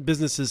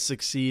businesses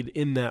succeed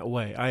in that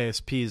way.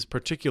 ISPs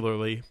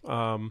particularly.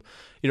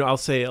 I'll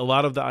say a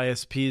lot of the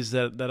ISPs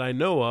that I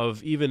know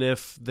of, even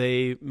if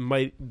they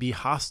might be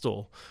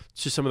hostile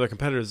to some of their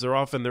competitors,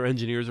 their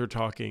engineers are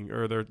talking,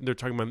 or they're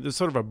talking about, there's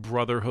sort of a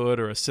brotherhood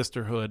or a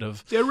sisterhood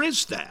of. There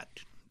is that.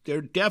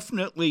 There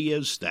definitely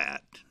is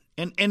that.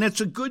 And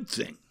it's a good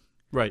thing.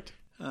 Right.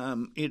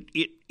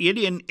 It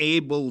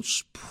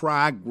enables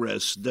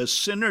progress. The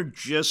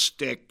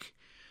synergistic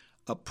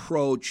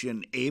approach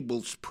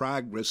enables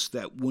progress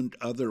that wouldn't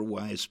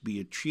otherwise be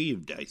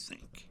achieved, I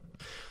think.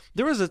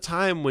 There was a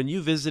time when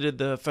you visited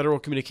the Federal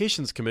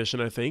Communications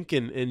Commission, I think,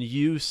 and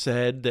you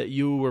said that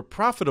you were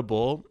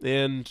profitable,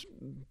 and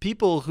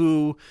people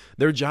who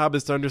their job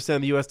is to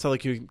understand the U.S.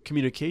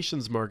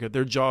 telecommunications market,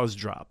 their jaws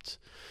dropped.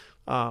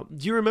 Do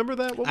you remember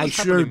that? What was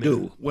I sure do.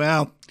 There?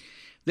 Well,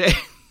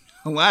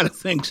 a lot of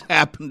things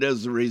happened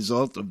as a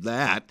result of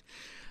that.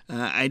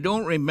 I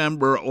don't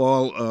remember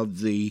all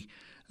of the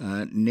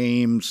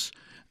names,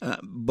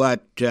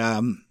 but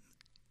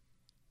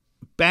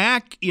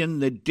back in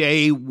the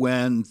day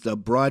when the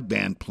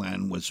broadband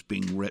plan was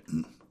being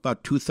written,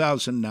 about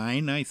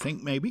 2009, I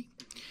think maybe,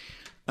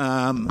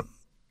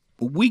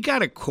 we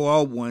got a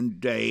call one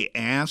day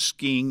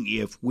asking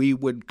if we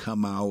would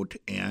come out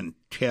and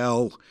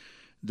tell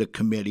the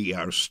committee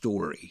our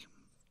story.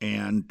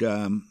 And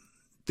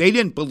they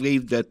didn't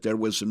believe that there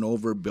was an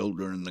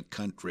overbuilder in the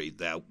country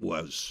that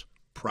was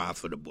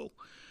profitable.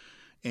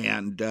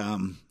 And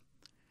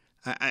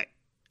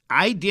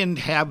I didn't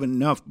have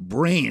enough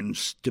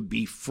brains to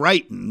be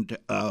frightened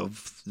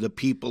of the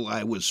people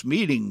I was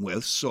meeting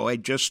with, so I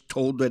just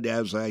told it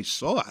as I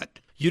saw it.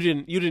 You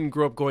didn't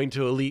grow up going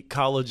to elite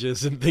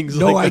colleges and things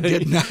like that. No, I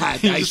did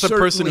not. You're just a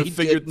person who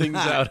figured things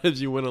out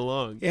as you went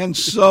along. And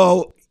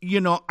so,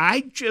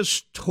 I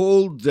just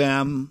told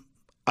them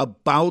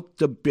about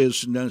the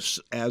business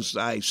as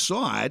I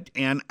saw it,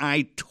 and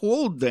I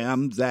told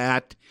them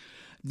that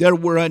there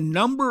were a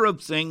number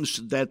of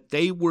things that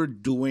they were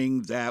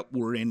doing that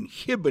were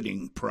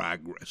inhibiting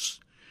progress,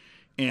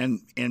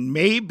 and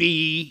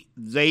maybe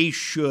they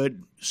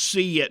should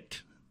see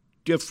it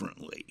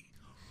differently.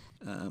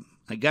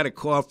 I got a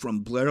call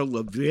from Blair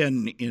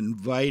Levin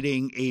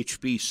inviting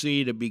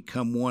HPC to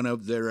become one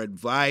of their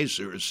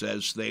advisors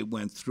as they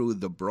went through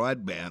the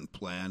broadband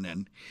plan,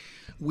 and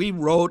we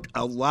wrote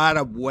a lot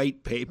of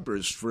white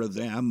papers for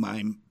them.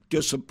 I'm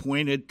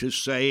disappointed to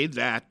say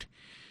that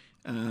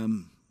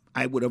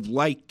I would have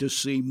liked to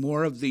see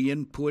more of the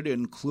input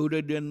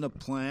included in the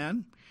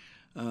plan.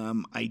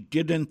 I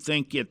didn't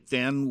think it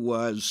then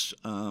was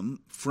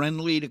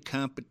friendly to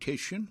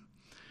competition.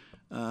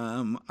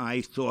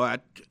 I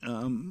thought,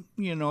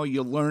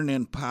 you learn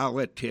in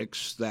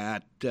politics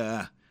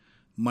that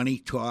money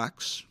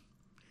talks.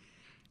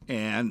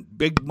 And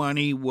big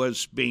money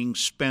was being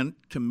spent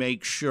to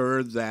make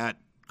sure that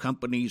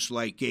companies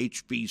like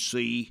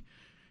HBC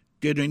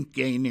didn't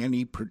gain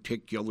any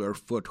particular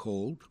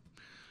foothold.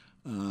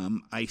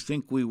 I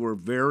think we were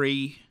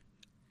very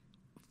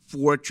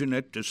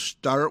fortunate to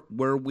start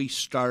where we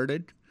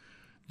started.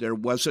 There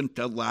wasn't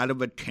a lot of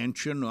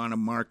attention on a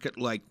market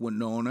like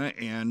Winona,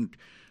 and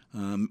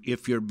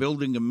if you're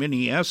building a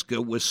mini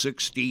ESCA with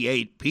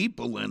 68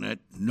 people in it,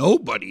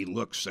 nobody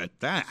looks at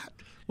that.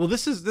 Well,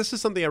 this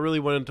is something I really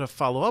wanted to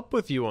follow up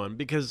with you on,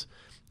 because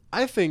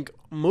I think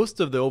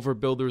most of the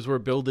overbuilders were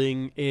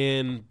building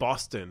in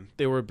Boston.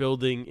 They were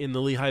building in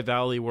the Lehigh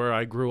Valley where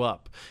I grew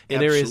up,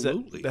 in areas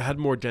that had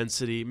more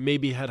density,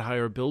 maybe had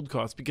higher build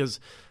costs, because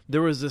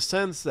there was a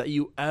sense that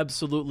you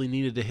absolutely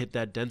needed to hit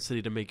that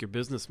density to make your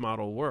business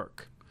model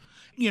work.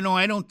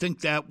 I don't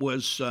think that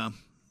was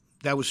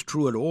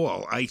true at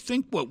all. I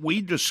think what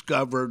we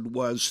discovered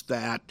was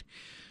that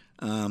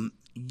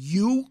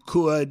you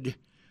could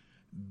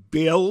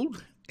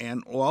build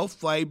an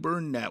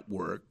all-fiber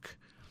network.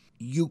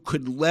 You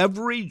could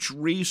leverage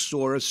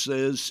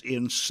resources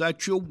in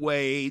such a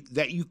way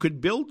that you could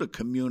build a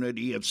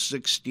community of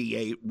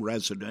 68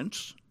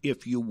 residents,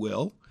 if you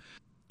will.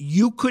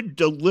 You could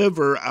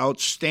deliver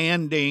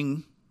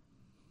outstanding,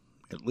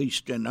 at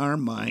least in our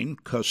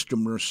mind,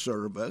 customer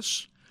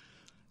service,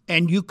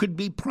 and you could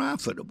be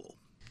profitable.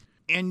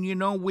 And,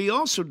 we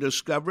also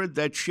discovered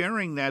that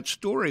sharing that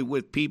story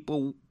with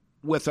people,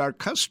 with our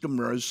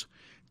customers,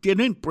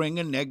 didn't bring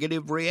a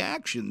negative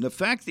reaction. The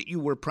fact that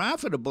you were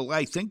profitable,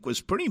 I think, was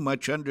pretty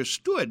much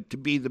understood to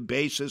be the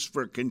basis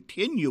for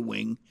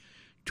continuing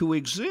to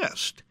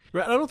exist.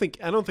 Right.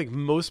 I don't think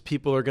most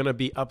people are going to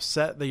be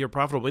upset that you're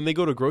profitable. When they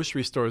go to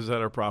grocery stores that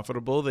are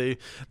profitable, they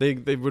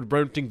were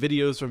renting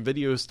videos from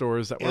video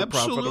stores that were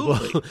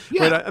profitable.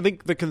 Yeah. Right. I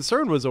think the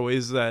concern was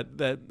always that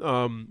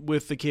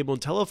with the cable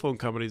and telephone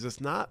companies, it's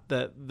not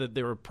that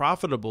they were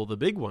profitable, the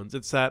big ones.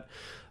 It's that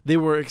they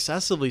were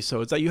excessively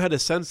so. It's that you had a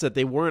sense that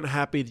they weren't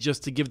happy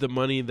just to give the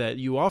money that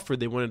you offered.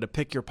 They wanted to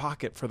pick your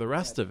pocket for the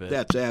rest of it.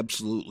 That's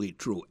absolutely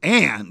true.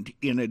 And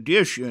in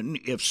addition,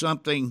 if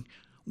something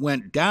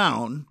went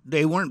down,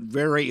 they weren't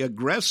very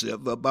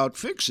aggressive about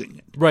fixing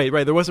it. Right.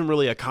 There wasn't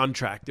really a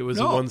contract. It was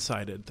a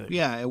one-sided thing.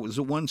 Yeah, it was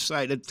a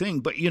one-sided thing.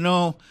 But,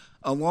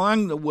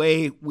 along the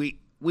way,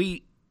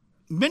 Mini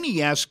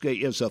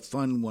ESCA is a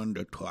fun one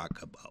to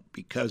talk about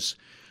because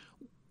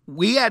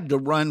we had to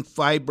run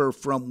fiber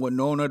from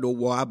Winona to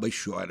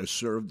Wabasha to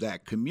serve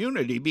that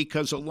community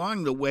because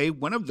along the way,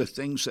 one of the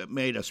things that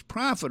made us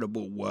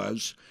profitable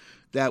was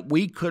that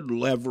we could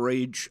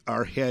leverage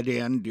our head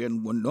end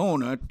in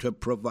Winona to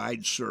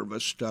provide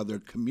service to other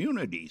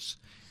communities.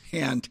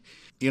 And,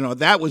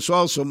 that was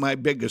also my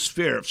biggest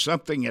fear. If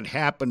something had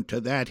happened to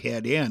that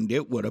head end,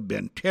 it would have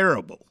been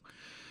terrible.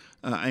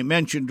 I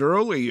mentioned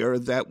earlier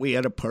that we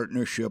had a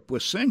partnership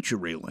with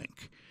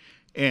CenturyLink.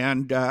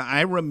 And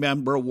I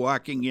remember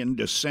walking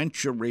into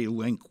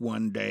CenturyLink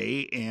one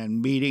day and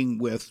meeting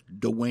with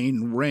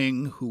Dwayne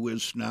Ring, who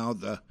is now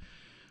the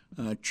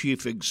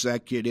chief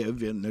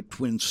executive in the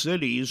Twin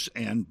Cities,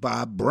 and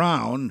Bob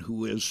Brown,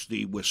 who is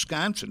the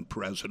Wisconsin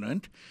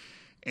president,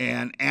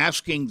 and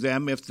asking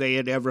them if they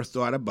had ever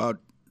thought about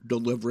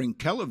delivering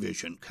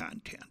television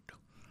content.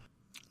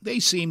 They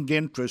seemed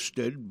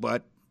interested,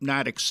 but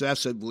not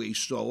excessively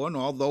so, and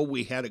although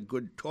we had a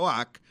good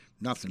talk,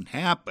 nothing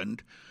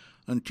happened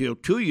until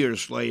 2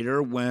 years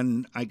later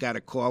when I got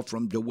a call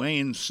from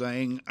Dwayne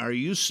saying, "Are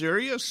you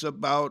serious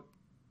about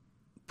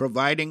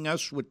providing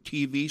us with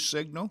TV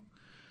signal?"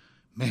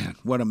 Man,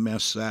 what a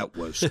mess that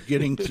was.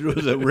 Getting through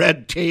the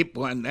red tape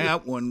on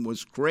that one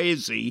was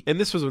crazy. And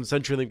this was when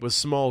CenturyLink was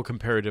small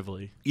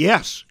comparatively.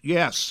 Yes.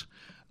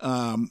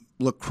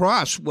 La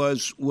Crosse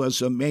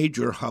was a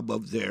major hub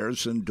of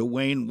theirs, and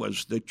Dwayne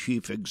was the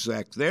chief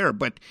exec there.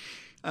 But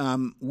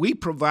we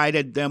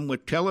provided them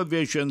with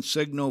television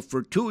signal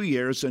for 2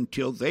 years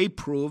until they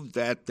proved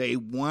that they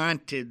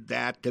wanted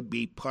that to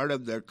be part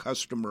of their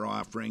customer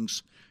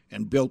offerings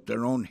and built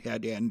their own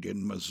head end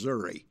in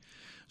Missouri.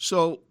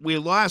 So we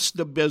lost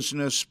the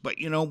business, but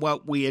you know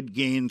what? We had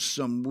gained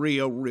some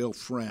real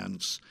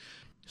friends.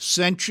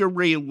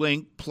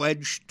 CenturyLink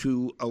pledged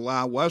to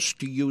allow us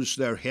to use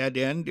their head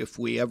end if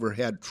we ever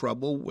had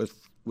trouble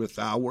with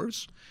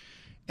ours.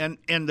 And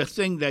the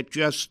thing that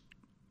just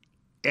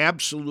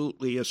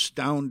absolutely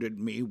astounded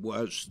me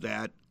was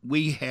that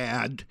we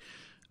had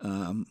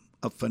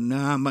a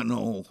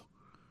phenomenal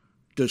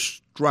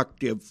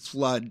destructive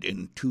flood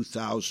in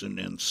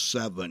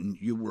 2007.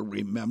 You will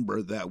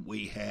remember that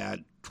we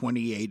had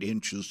 28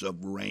 inches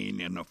of rain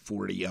in a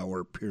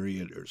 40-hour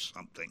period or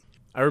something.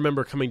 I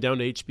remember coming down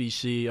to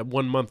HBC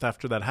 1 month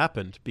after that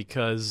happened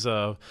because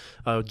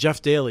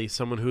Jeff Daly,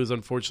 someone who is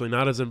unfortunately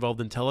not as involved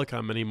in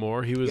telecom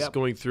anymore, he was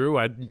going through.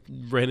 I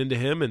ran into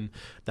him, and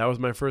that was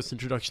my first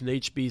introduction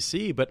to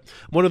HBC. But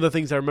one of the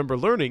things I remember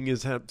learning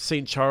is that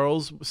St.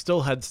 Charles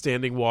still had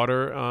standing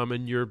water,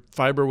 and your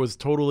fiber was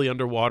totally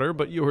underwater,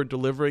 but you were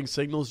delivering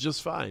signals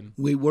just fine.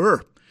 We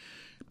were.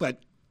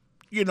 But,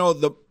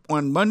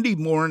 on Monday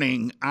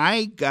morning,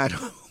 I got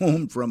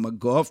home from a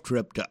golf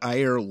trip to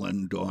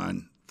Ireland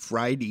on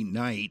Friday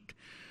night.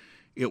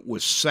 It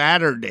was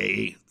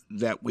Saturday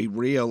that we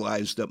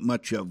realized that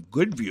much of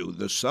Goodview,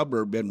 the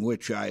suburb in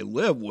which I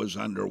live, was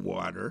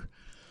underwater.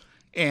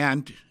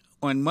 And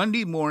on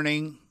Monday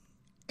morning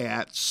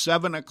at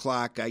 7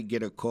 o'clock, I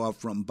get a call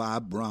from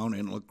Bob Brown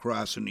in La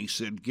Crosse, and he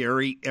said,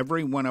 "Gary,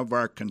 every one of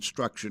our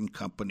construction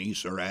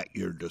companies are at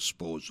your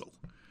disposal.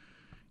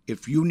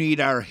 If you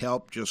need our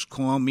help, just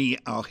call me.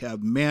 I'll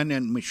have men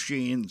and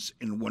machines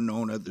in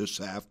Winona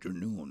this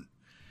afternoon."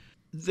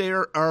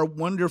 There are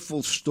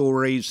wonderful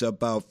stories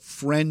about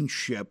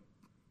friendship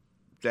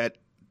that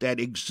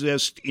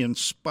exist in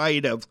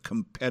spite of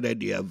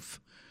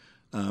competitive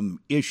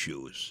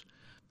issues.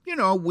 You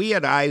know, we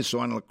had eyes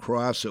on La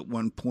Crosse at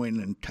one point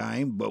in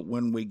time, but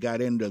when we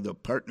got into the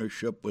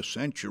partnership with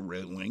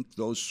CenturyLink,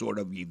 those sort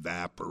of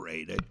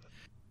evaporated.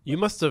 You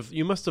must have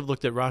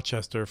looked at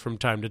Rochester from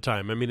time to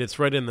time. I mean, it's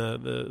right in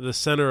the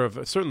center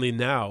of, certainly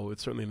now,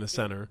 it's certainly in the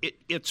center.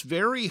 It's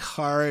very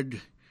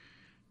hard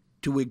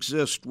to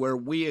exist where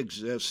we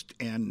exist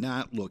and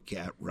not look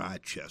at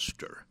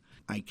Rochester.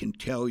 I can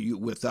tell you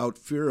without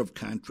fear of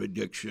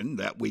contradiction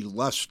that we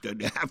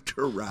lusted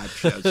after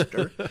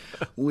Rochester.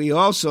 We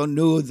also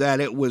knew that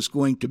it was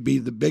going to be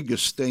the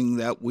biggest thing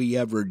that we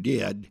ever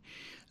did.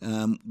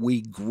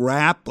 We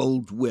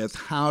grappled with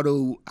how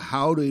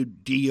to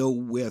deal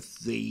with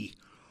the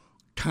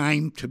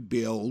time to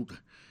build,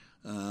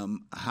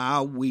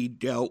 how we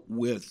dealt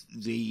with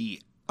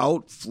the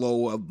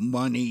outflow of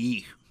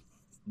money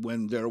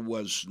when there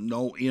was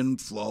no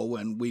inflow,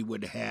 and we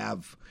would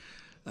have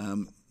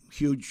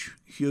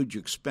huge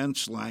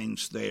expense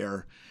lines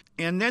there.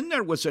 And then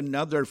there was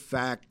another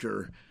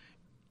factor.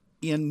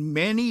 In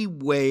many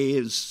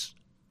ways,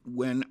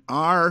 when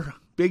our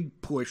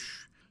big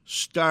push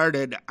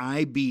started,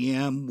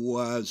 IBM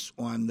was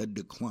on the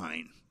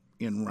decline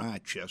in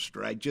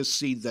Rochester. I just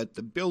see that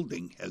the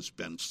building has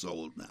been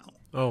sold now.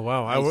 Oh,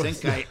 wow.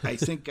 I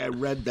think I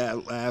read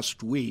that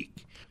last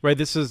week. Right,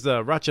 this is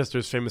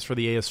Rochester's famous for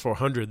the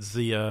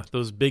AS400s,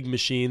 those big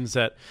machines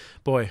that,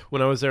 boy,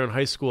 when I was there in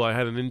high school, I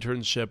had an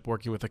internship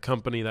working with a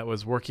company that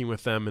was working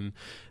with them, and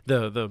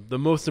the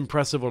most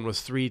impressive one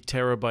was 3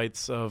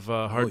 terabytes of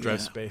hard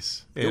drive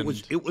space.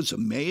 And it was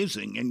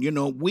amazing, and you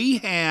know we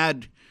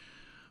had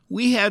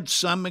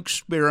some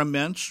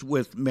experiments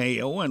with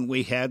Mayo, and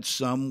we had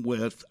some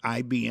with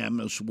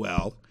IBM as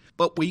well,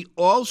 but we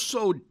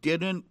also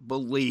didn't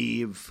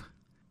believe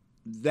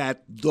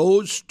that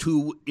those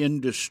two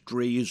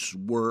industries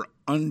were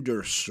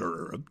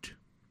underserved.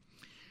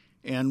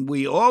 And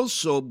we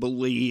also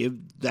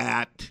believed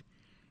that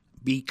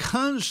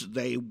because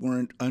they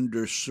weren't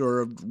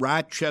underserved,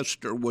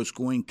 Rochester was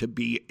going to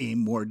be a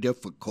more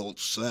difficult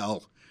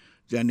sell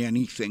than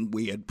anything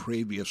we had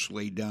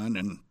previously done.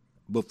 And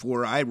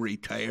before I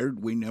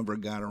retired, we never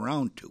got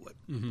around to it.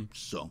 Mm-hmm.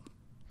 So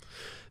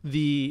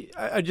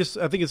I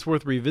think it's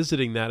worth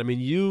revisiting that. I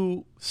mean,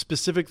 you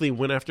specifically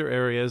went after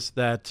areas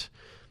that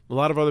a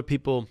lot of other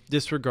people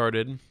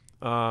disregarded.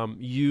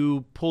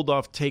 You pulled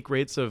off take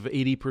rates of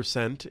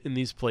 80% in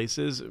these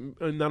places.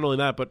 Not only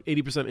that, but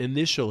 80%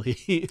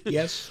 initially.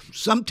 Yes,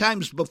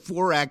 sometimes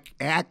before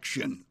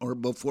action or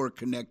before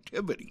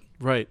connectivity.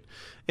 Right.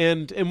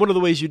 And one of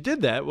the ways you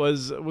did that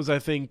was I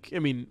think, I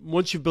mean,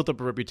 once you've built up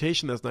a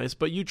reputation, that's nice,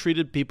 but you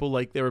treated people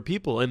like they were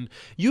people, and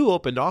you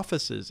opened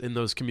offices in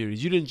those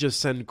communities. You didn't just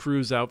send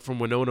crews out from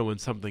Winona when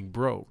something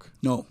broke.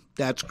 No,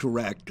 that's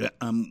correct.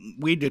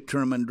 We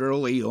determined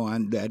early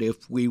on that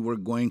if we were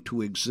going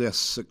to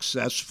exist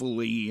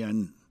successfully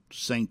in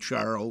St.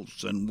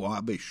 Charles and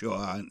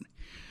Wabasha and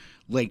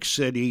Lake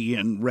City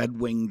and Red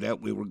Wing, that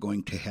we were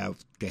going to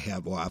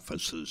have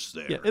offices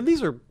there. Yeah, and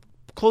these are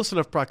close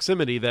enough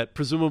proximity that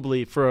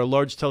presumably for a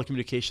large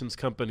telecommunications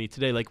company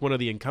today, like one of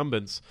the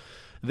incumbents,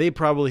 they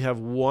probably have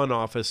one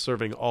office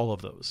serving all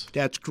of those.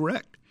 That's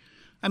correct.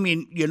 I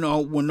mean, you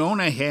know,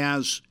 Winona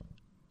has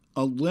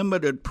a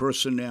limited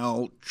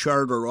personnel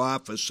charter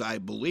office, I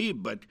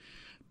believe,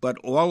 but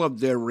all of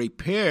their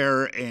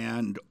repair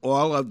and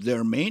all of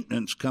their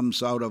maintenance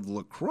comes out of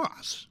La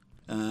Crosse.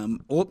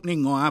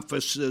 Opening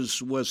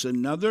offices was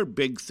another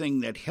big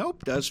thing that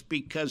helped us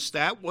because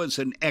that was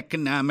an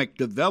economic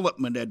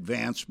development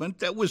advancement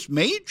that was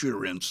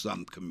major in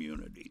some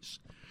communities.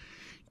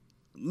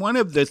 One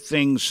of the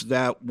things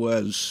that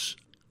was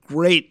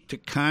great to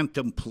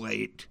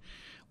contemplate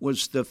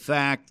was the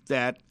fact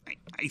that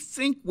I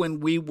think when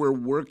we were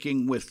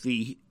working with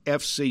the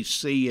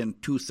FCC in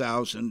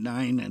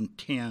 2009 and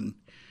 10,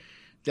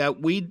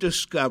 that we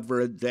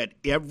discovered that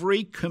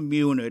every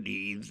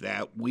community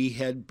that we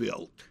had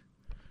built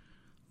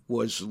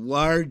was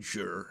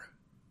larger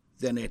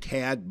than it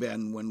had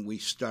been when we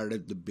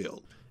started the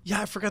build. Yeah,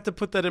 I forgot to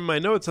put that in my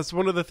notes. That's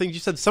one of the things you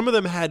said. Some of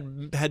them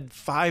had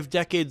 5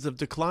 decades of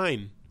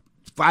decline.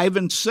 5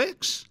 and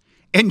 6.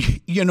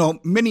 And, you know,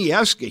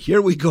 Minneska,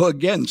 here we go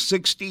again,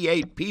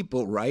 68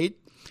 people, right?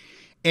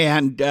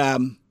 And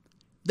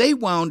they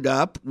wound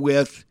up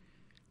with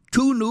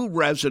two new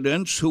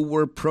residents who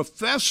were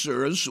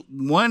professors,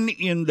 one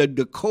in the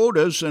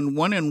Dakotas and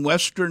one in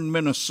western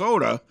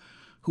Minnesota,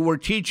 who were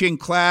teaching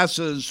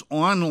classes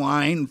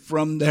online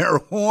from their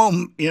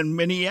home in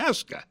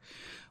Minnehaska,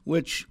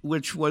 which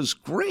was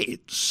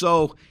great.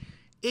 So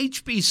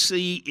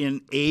HBC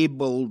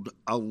enabled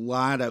a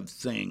lot of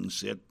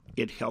things.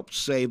 It helped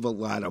save a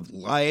lot of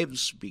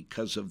lives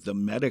because of the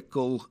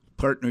medical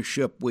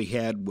partnership we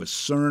had with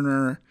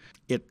Cerner.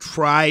 It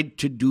tried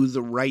to do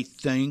the right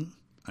thing.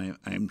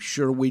 I'm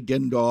sure we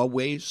didn't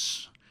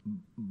always,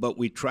 but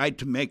we tried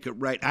to make it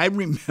right. I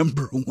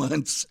remember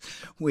once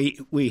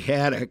we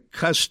had a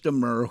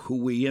customer who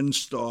we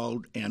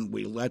installed and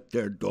we let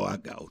their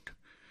dog out,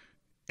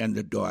 and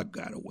the dog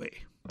got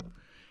away.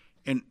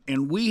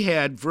 And we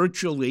had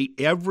virtually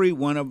every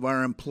one of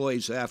our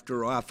employees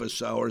after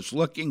office hours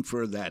looking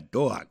for that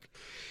dog.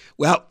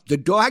 Well, the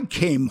dog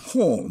came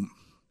home,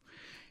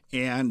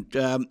 and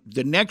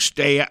the next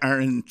day our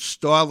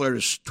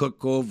installers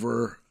took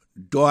over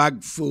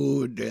dog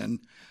food and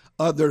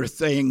other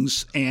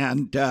things.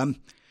 And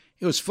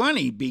it was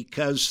funny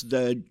because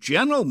the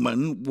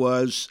gentleman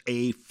was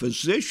a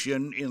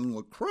physician in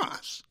La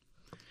Crosse.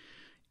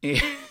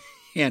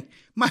 And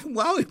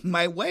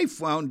my wife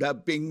wound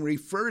up being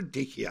referred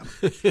to him,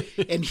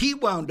 and he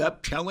wound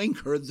up telling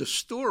her the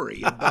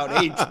story about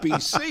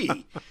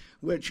HBC,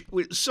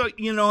 so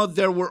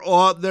there are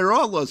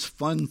all those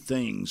fun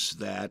things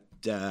that.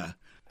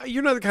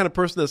 You're not the kind of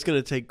person that's going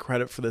to take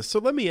credit for this. So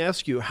let me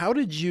ask you, how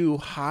did you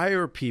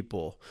hire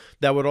people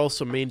that would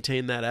also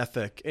maintain that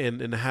ethic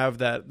and have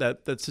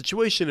that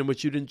situation in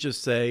which you didn't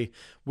just say,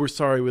 we're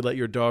sorry we let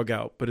your dog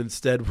out, but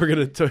instead we're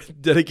going to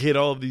dedicate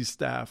all of these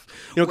staff?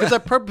 Because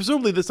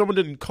presumably that someone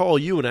didn't call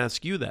you and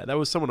ask you that. That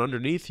was someone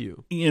underneath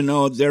you.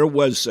 There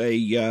was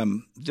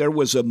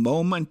a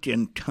moment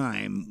in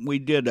time. We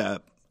did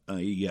a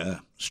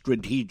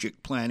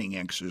strategic planning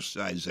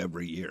exercise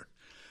every year.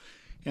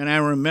 And I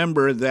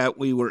remember that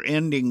we were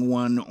ending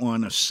one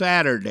on a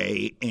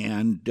Saturday,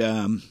 and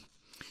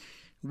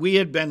we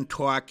had been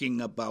talking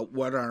about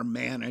what our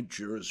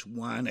managers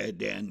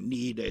wanted and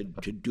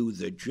needed to do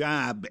the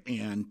job.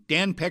 And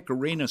Dan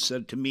Pecorino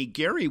said to me,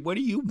 "Gary, what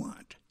do you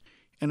want?"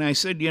 And I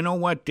said, "You know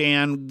what,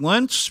 Dan,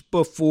 once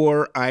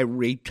before I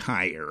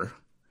retire,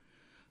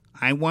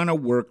 I want to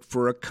work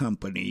for a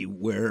company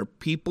where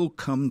people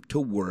come to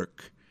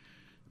work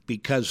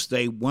because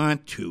they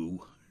want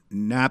to,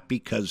 not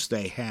because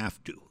they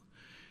have to."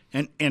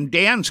 And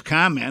Dan's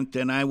comment,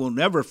 and I will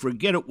never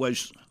forget it,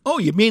 was, "Oh,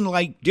 you mean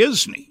like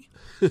Disney?"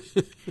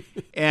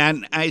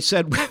 And I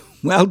said,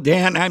 "Well,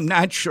 Dan, I'm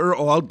not sure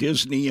all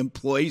Disney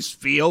employees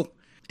feel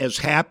as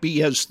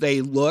happy as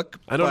they look."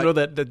 I don't know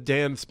that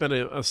Dan spent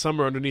a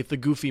summer underneath the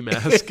Goofy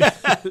mask.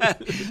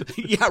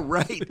 Yeah,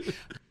 right.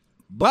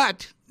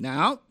 But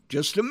now,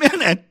 just a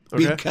minute,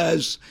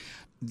 because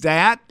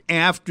that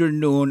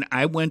afternoon,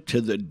 I went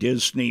to the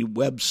Disney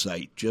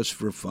website just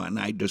for fun.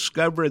 I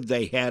discovered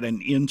they had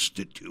an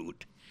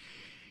institute,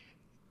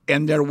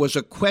 and there was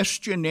a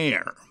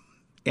questionnaire.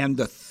 And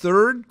the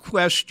third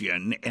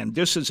question, and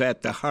this is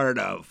at the heart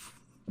of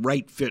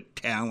right fit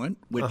talent,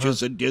 which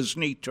is a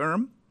Disney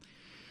term.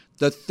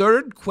 The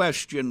third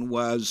question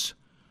was,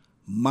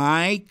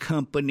 my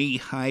company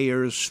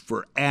hires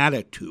for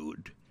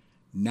attitude,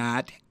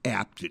 not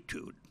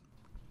aptitude.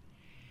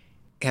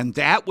 And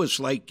that was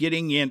like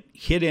getting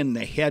hit in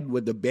the head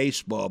with a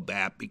baseball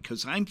bat,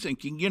 because I'm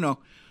thinking,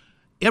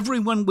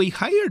 everyone we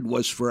hired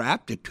was for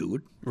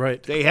aptitude.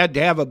 Right. They had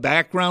to have a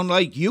background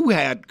like you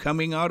had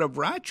coming out of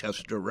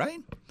Rochester,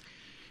 right?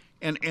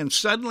 And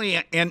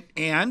suddenly,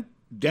 and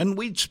then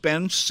we'd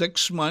spend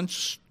 6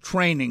 months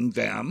training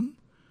them,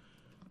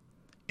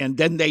 and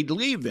then they'd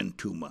leave in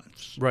 2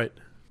 months. Right.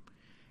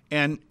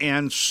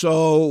 And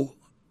so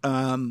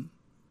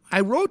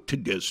I wrote to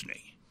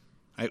Disney.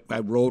 I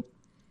wrote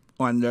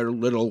on their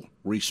little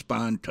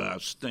respond to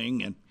us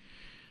thing, and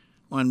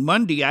on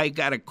Monday I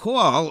got a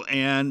call,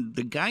 and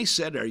the guy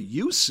said, "Are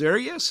you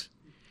serious?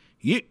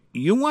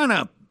 You want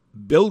to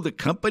build a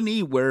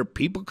company where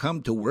people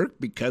come to work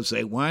because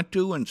they want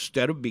to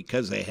instead of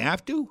because they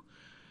have to?"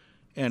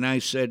 And I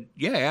said,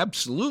 "Yeah,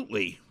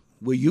 absolutely.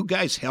 Will you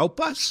guys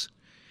help us?"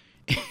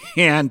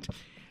 And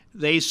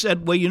they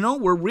said, "Well,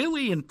 we're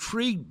really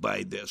intrigued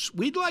by this.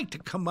 We'd like to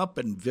come up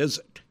and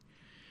visit."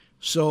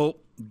 So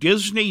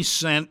Disney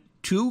sent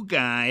 2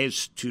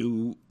 guys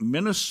to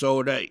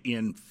Minnesota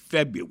in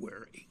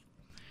February,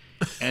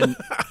 and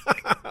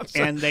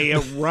they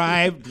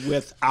arrived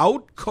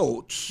without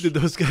coats. Did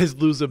those guys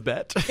lose a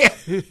bet?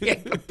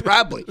 Yeah,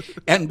 probably,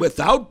 and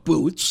without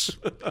boots.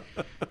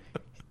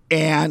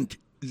 And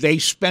they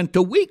spent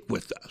a week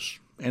with us,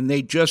 and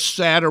they just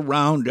sat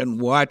around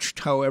and watched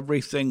how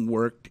everything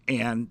worked.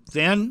 And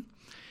then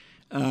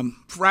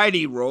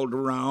Friday rolled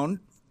around,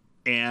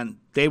 and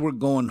they were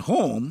going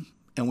home,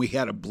 and we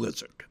had a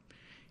blizzard.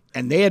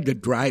 And they had to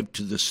drive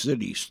to the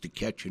cities to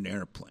catch an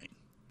airplane.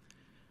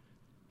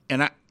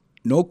 And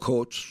no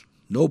coats,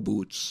 no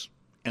boots.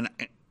 And,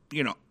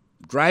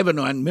 driving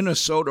on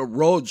Minnesota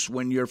roads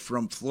when you're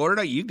from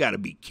Florida, you got to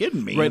be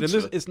kidding me. Right,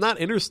 and it's not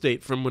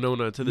interstate from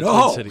Winona to the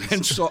Twin Cities.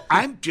 And so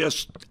I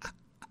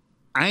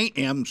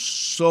am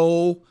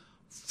so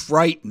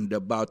frightened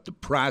about the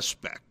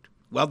prospect.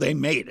 Well, they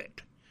made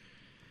it.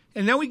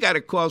 And then we got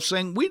a call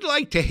saying, we'd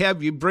like to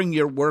have you bring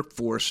your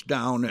workforce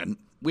down, and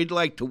we'd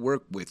like to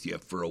work with you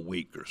for a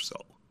week or so.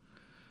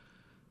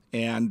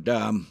 And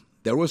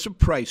there was a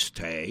price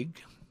tag,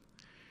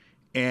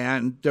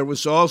 and there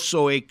was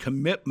also a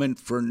commitment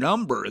for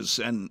numbers.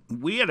 And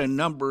we had a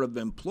number of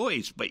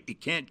employees, but you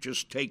can't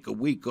just take a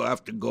week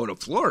off to go to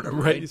Florida,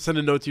 right? You send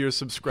a note to your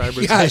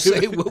subscribers. Yeah,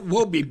 say,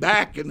 we'll be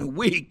back in a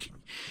week.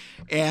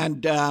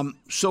 And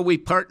so we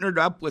partnered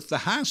up with the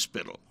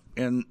hospital.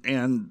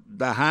 And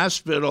the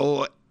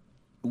hospital,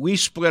 we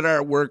split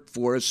our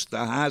workforce.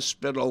 The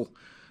hospital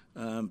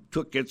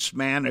took its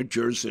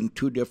managers in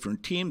two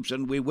different teams,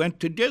 and we went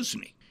to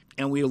Disney.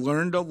 And we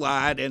learned a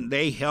lot, and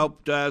they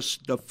helped us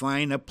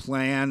define a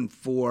plan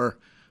for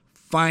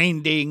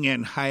finding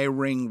and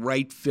hiring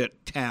right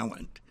fit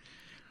talent.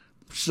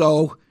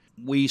 So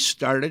we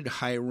started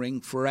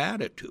hiring for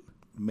attitude.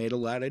 Made a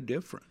lot of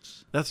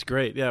difference. That's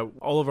great. Yeah,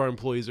 all of our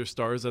employees are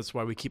stars. That's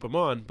why we keep them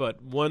on.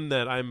 But one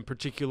that I'm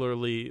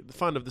particularly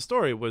fond of the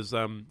story was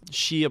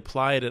she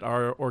applied at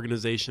our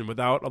organization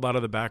without a lot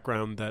of the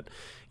background that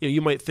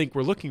you might think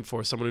we're looking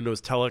for, someone who knows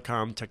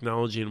telecom,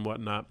 technology, and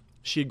whatnot.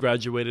 She had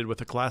graduated with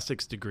a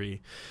classics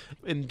degree.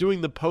 In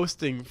doing the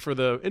posting for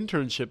the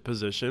internship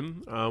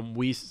position,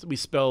 we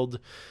spelled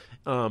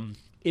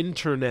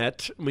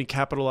internet, and we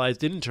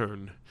capitalized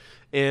intern.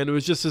 And it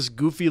was just this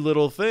goofy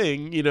little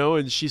thing,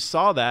 and she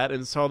saw that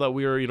and saw that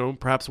we were,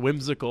 perhaps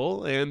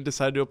whimsical and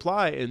decided to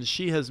apply. And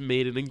she has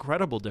made an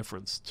incredible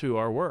difference to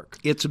our work.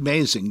 It's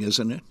amazing,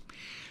 isn't it?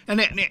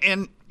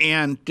 And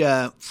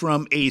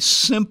from a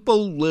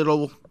simple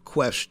little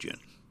question,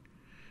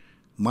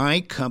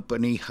 my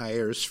company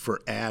hires for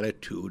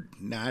attitude,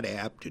 not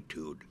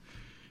aptitude.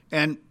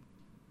 And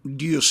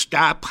do you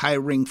stop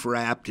hiring for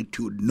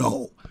aptitude?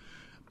 No.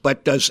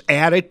 But does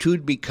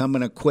attitude become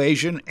an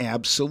equation?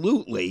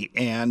 Absolutely.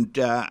 And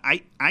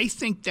I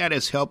think that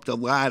has helped a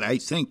lot. I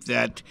think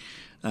that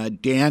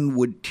Dan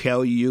would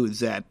tell you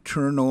that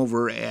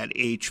turnover at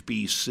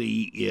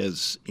HBC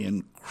is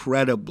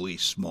incredibly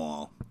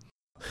small.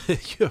 You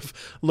have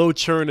low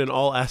churn in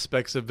all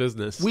aspects of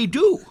business. We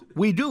do.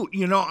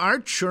 Our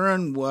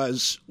churn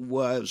was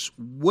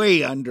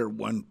way under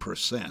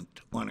 1%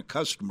 on a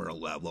customer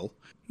level.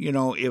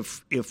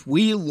 If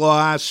we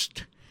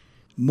lost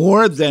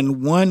more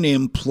than one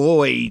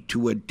employee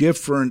to a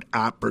different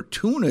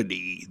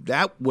opportunity,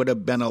 that would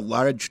have been a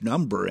large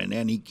number in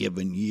any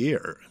given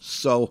year.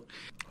 So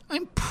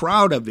I'm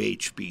proud of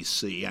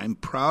HBC. I'm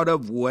proud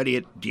of what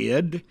it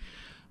did.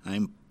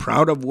 I'm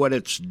proud of what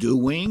it's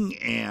doing,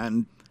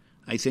 and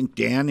I think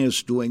Dan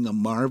is doing a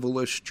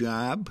marvelous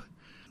job.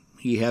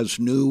 He has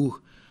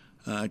new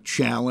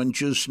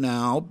challenges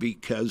now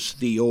because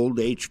the old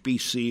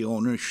HBC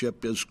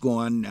ownership is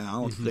gone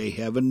now. Mm-hmm. They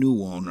have a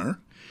new owner.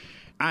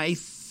 I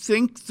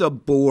think the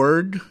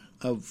board,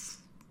 of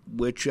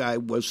which I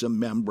was a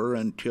member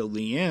until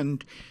the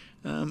end,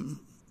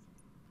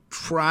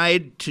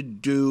 tried to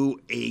do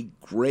a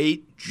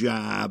great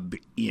job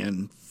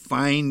in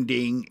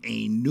finding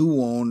a new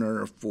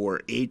owner for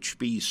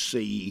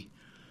HBC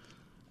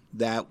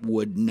that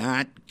would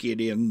not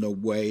get in the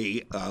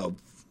way of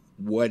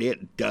what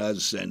it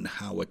does and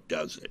how it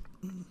does it.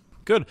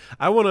 Good.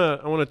 I want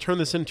to turn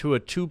this into a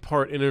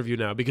 2-part interview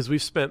now because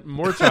we've spent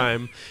more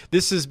time.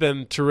 This has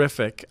been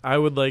terrific. I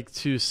would like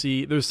to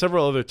see. There's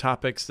several other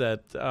topics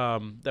that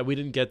we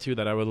didn't get to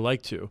that I would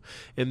like to,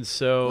 and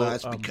so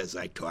that's because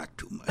I talk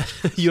too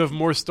much. You have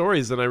more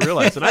stories than I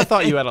realized, and I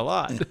thought you had a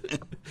lot.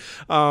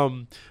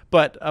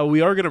 But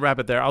we are going to wrap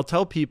it there. I'll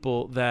tell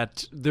people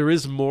that there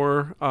is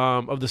more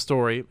of the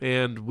story,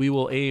 and we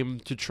will aim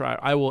to try.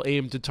 I will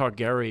aim to talk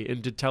Gary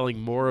into telling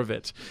more of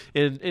it,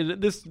 and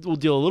this will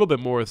deal a little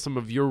bit more with some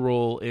of your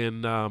role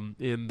in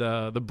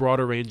the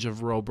broader range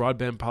of rural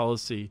broadband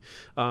policy,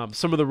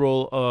 some of the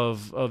role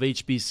of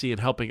HBC in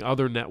helping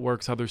other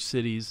networks, other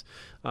cities.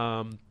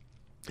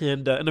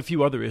 And a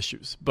few other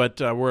issues. But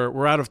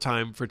we're out of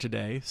time for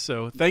today.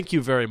 So thank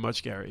you very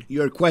much, Gary.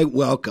 You're quite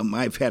welcome.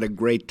 I've had a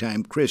great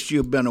time. Chris,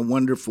 you've been a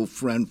wonderful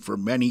friend for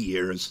many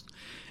years.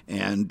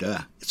 And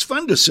it's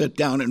fun to sit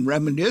down and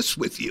reminisce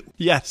with you.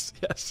 Yes.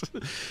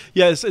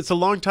 Yes, it's a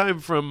long time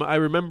from, I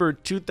remember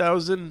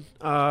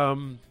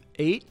 2008.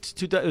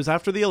 It was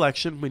after the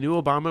election. We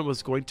knew Obama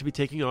was going to be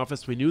taking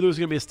office. We knew there was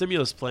going to be a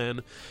stimulus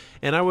plan.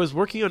 And I was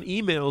working on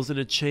emails in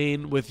a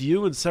chain with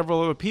you and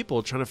several other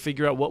people trying to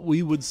figure out what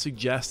we would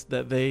suggest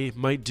that they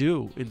might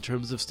do in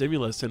terms of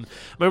stimulus. And I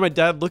remember my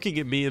dad looking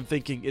at me and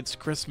thinking, it's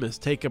Christmas,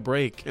 take a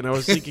break. And I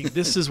was thinking,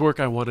 this is work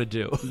I want to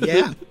do.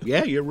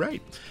 Yeah, you're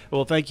right.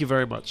 Well, thank you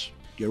very much.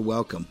 You're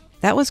welcome.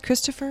 That was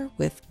Christopher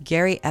with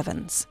Gary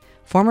Evans,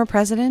 former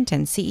president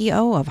and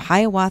CEO of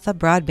Hiawatha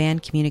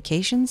Broadband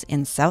Communications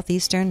in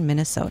southeastern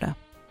Minnesota.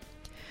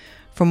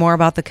 For more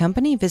about the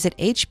company, visit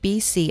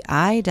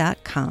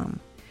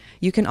hbci.com.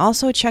 You can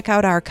also check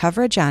out our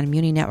coverage on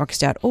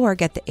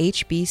muninetworks.org at the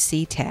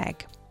HBC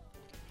tag.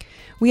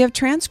 We have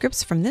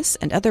transcripts from this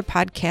and other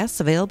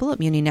podcasts available at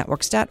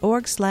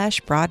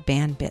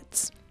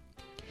muninetworks.org/broadbandbits.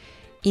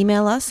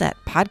 Email us at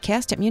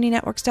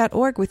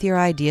podcast@muninetworks.org with your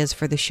ideas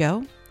for the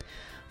show.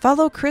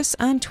 Follow Chris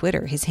on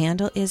Twitter. His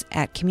handle is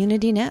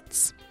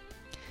 @CommunityNets.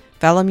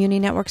 Follow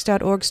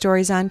muninetworks.org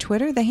stories on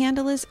Twitter. The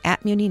handle is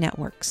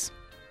 @muninetworks.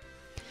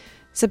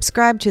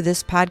 Subscribe to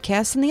this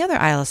podcast and the other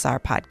ILSR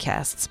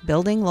podcasts,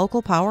 Building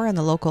Local Power and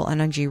the Local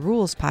Energy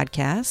Rules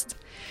podcast.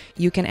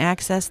 You can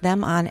access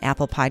them on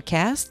Apple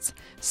Podcasts,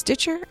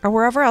 Stitcher, or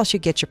wherever else you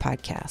get your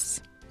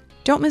podcasts.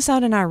 Don't miss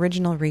out on our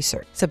original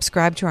research.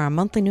 Subscribe to our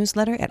monthly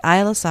newsletter at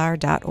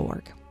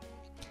ilsr.org.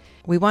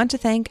 We want to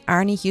thank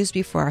Arnie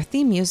Hughesby for our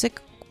theme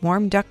music,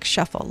 Warm Duck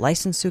Shuffle,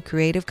 licensed through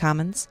Creative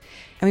Commons.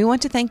 And we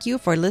want to thank you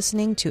for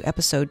listening to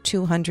episode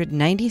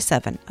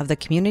 297 of the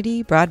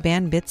Community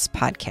Broadband Bits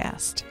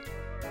podcast.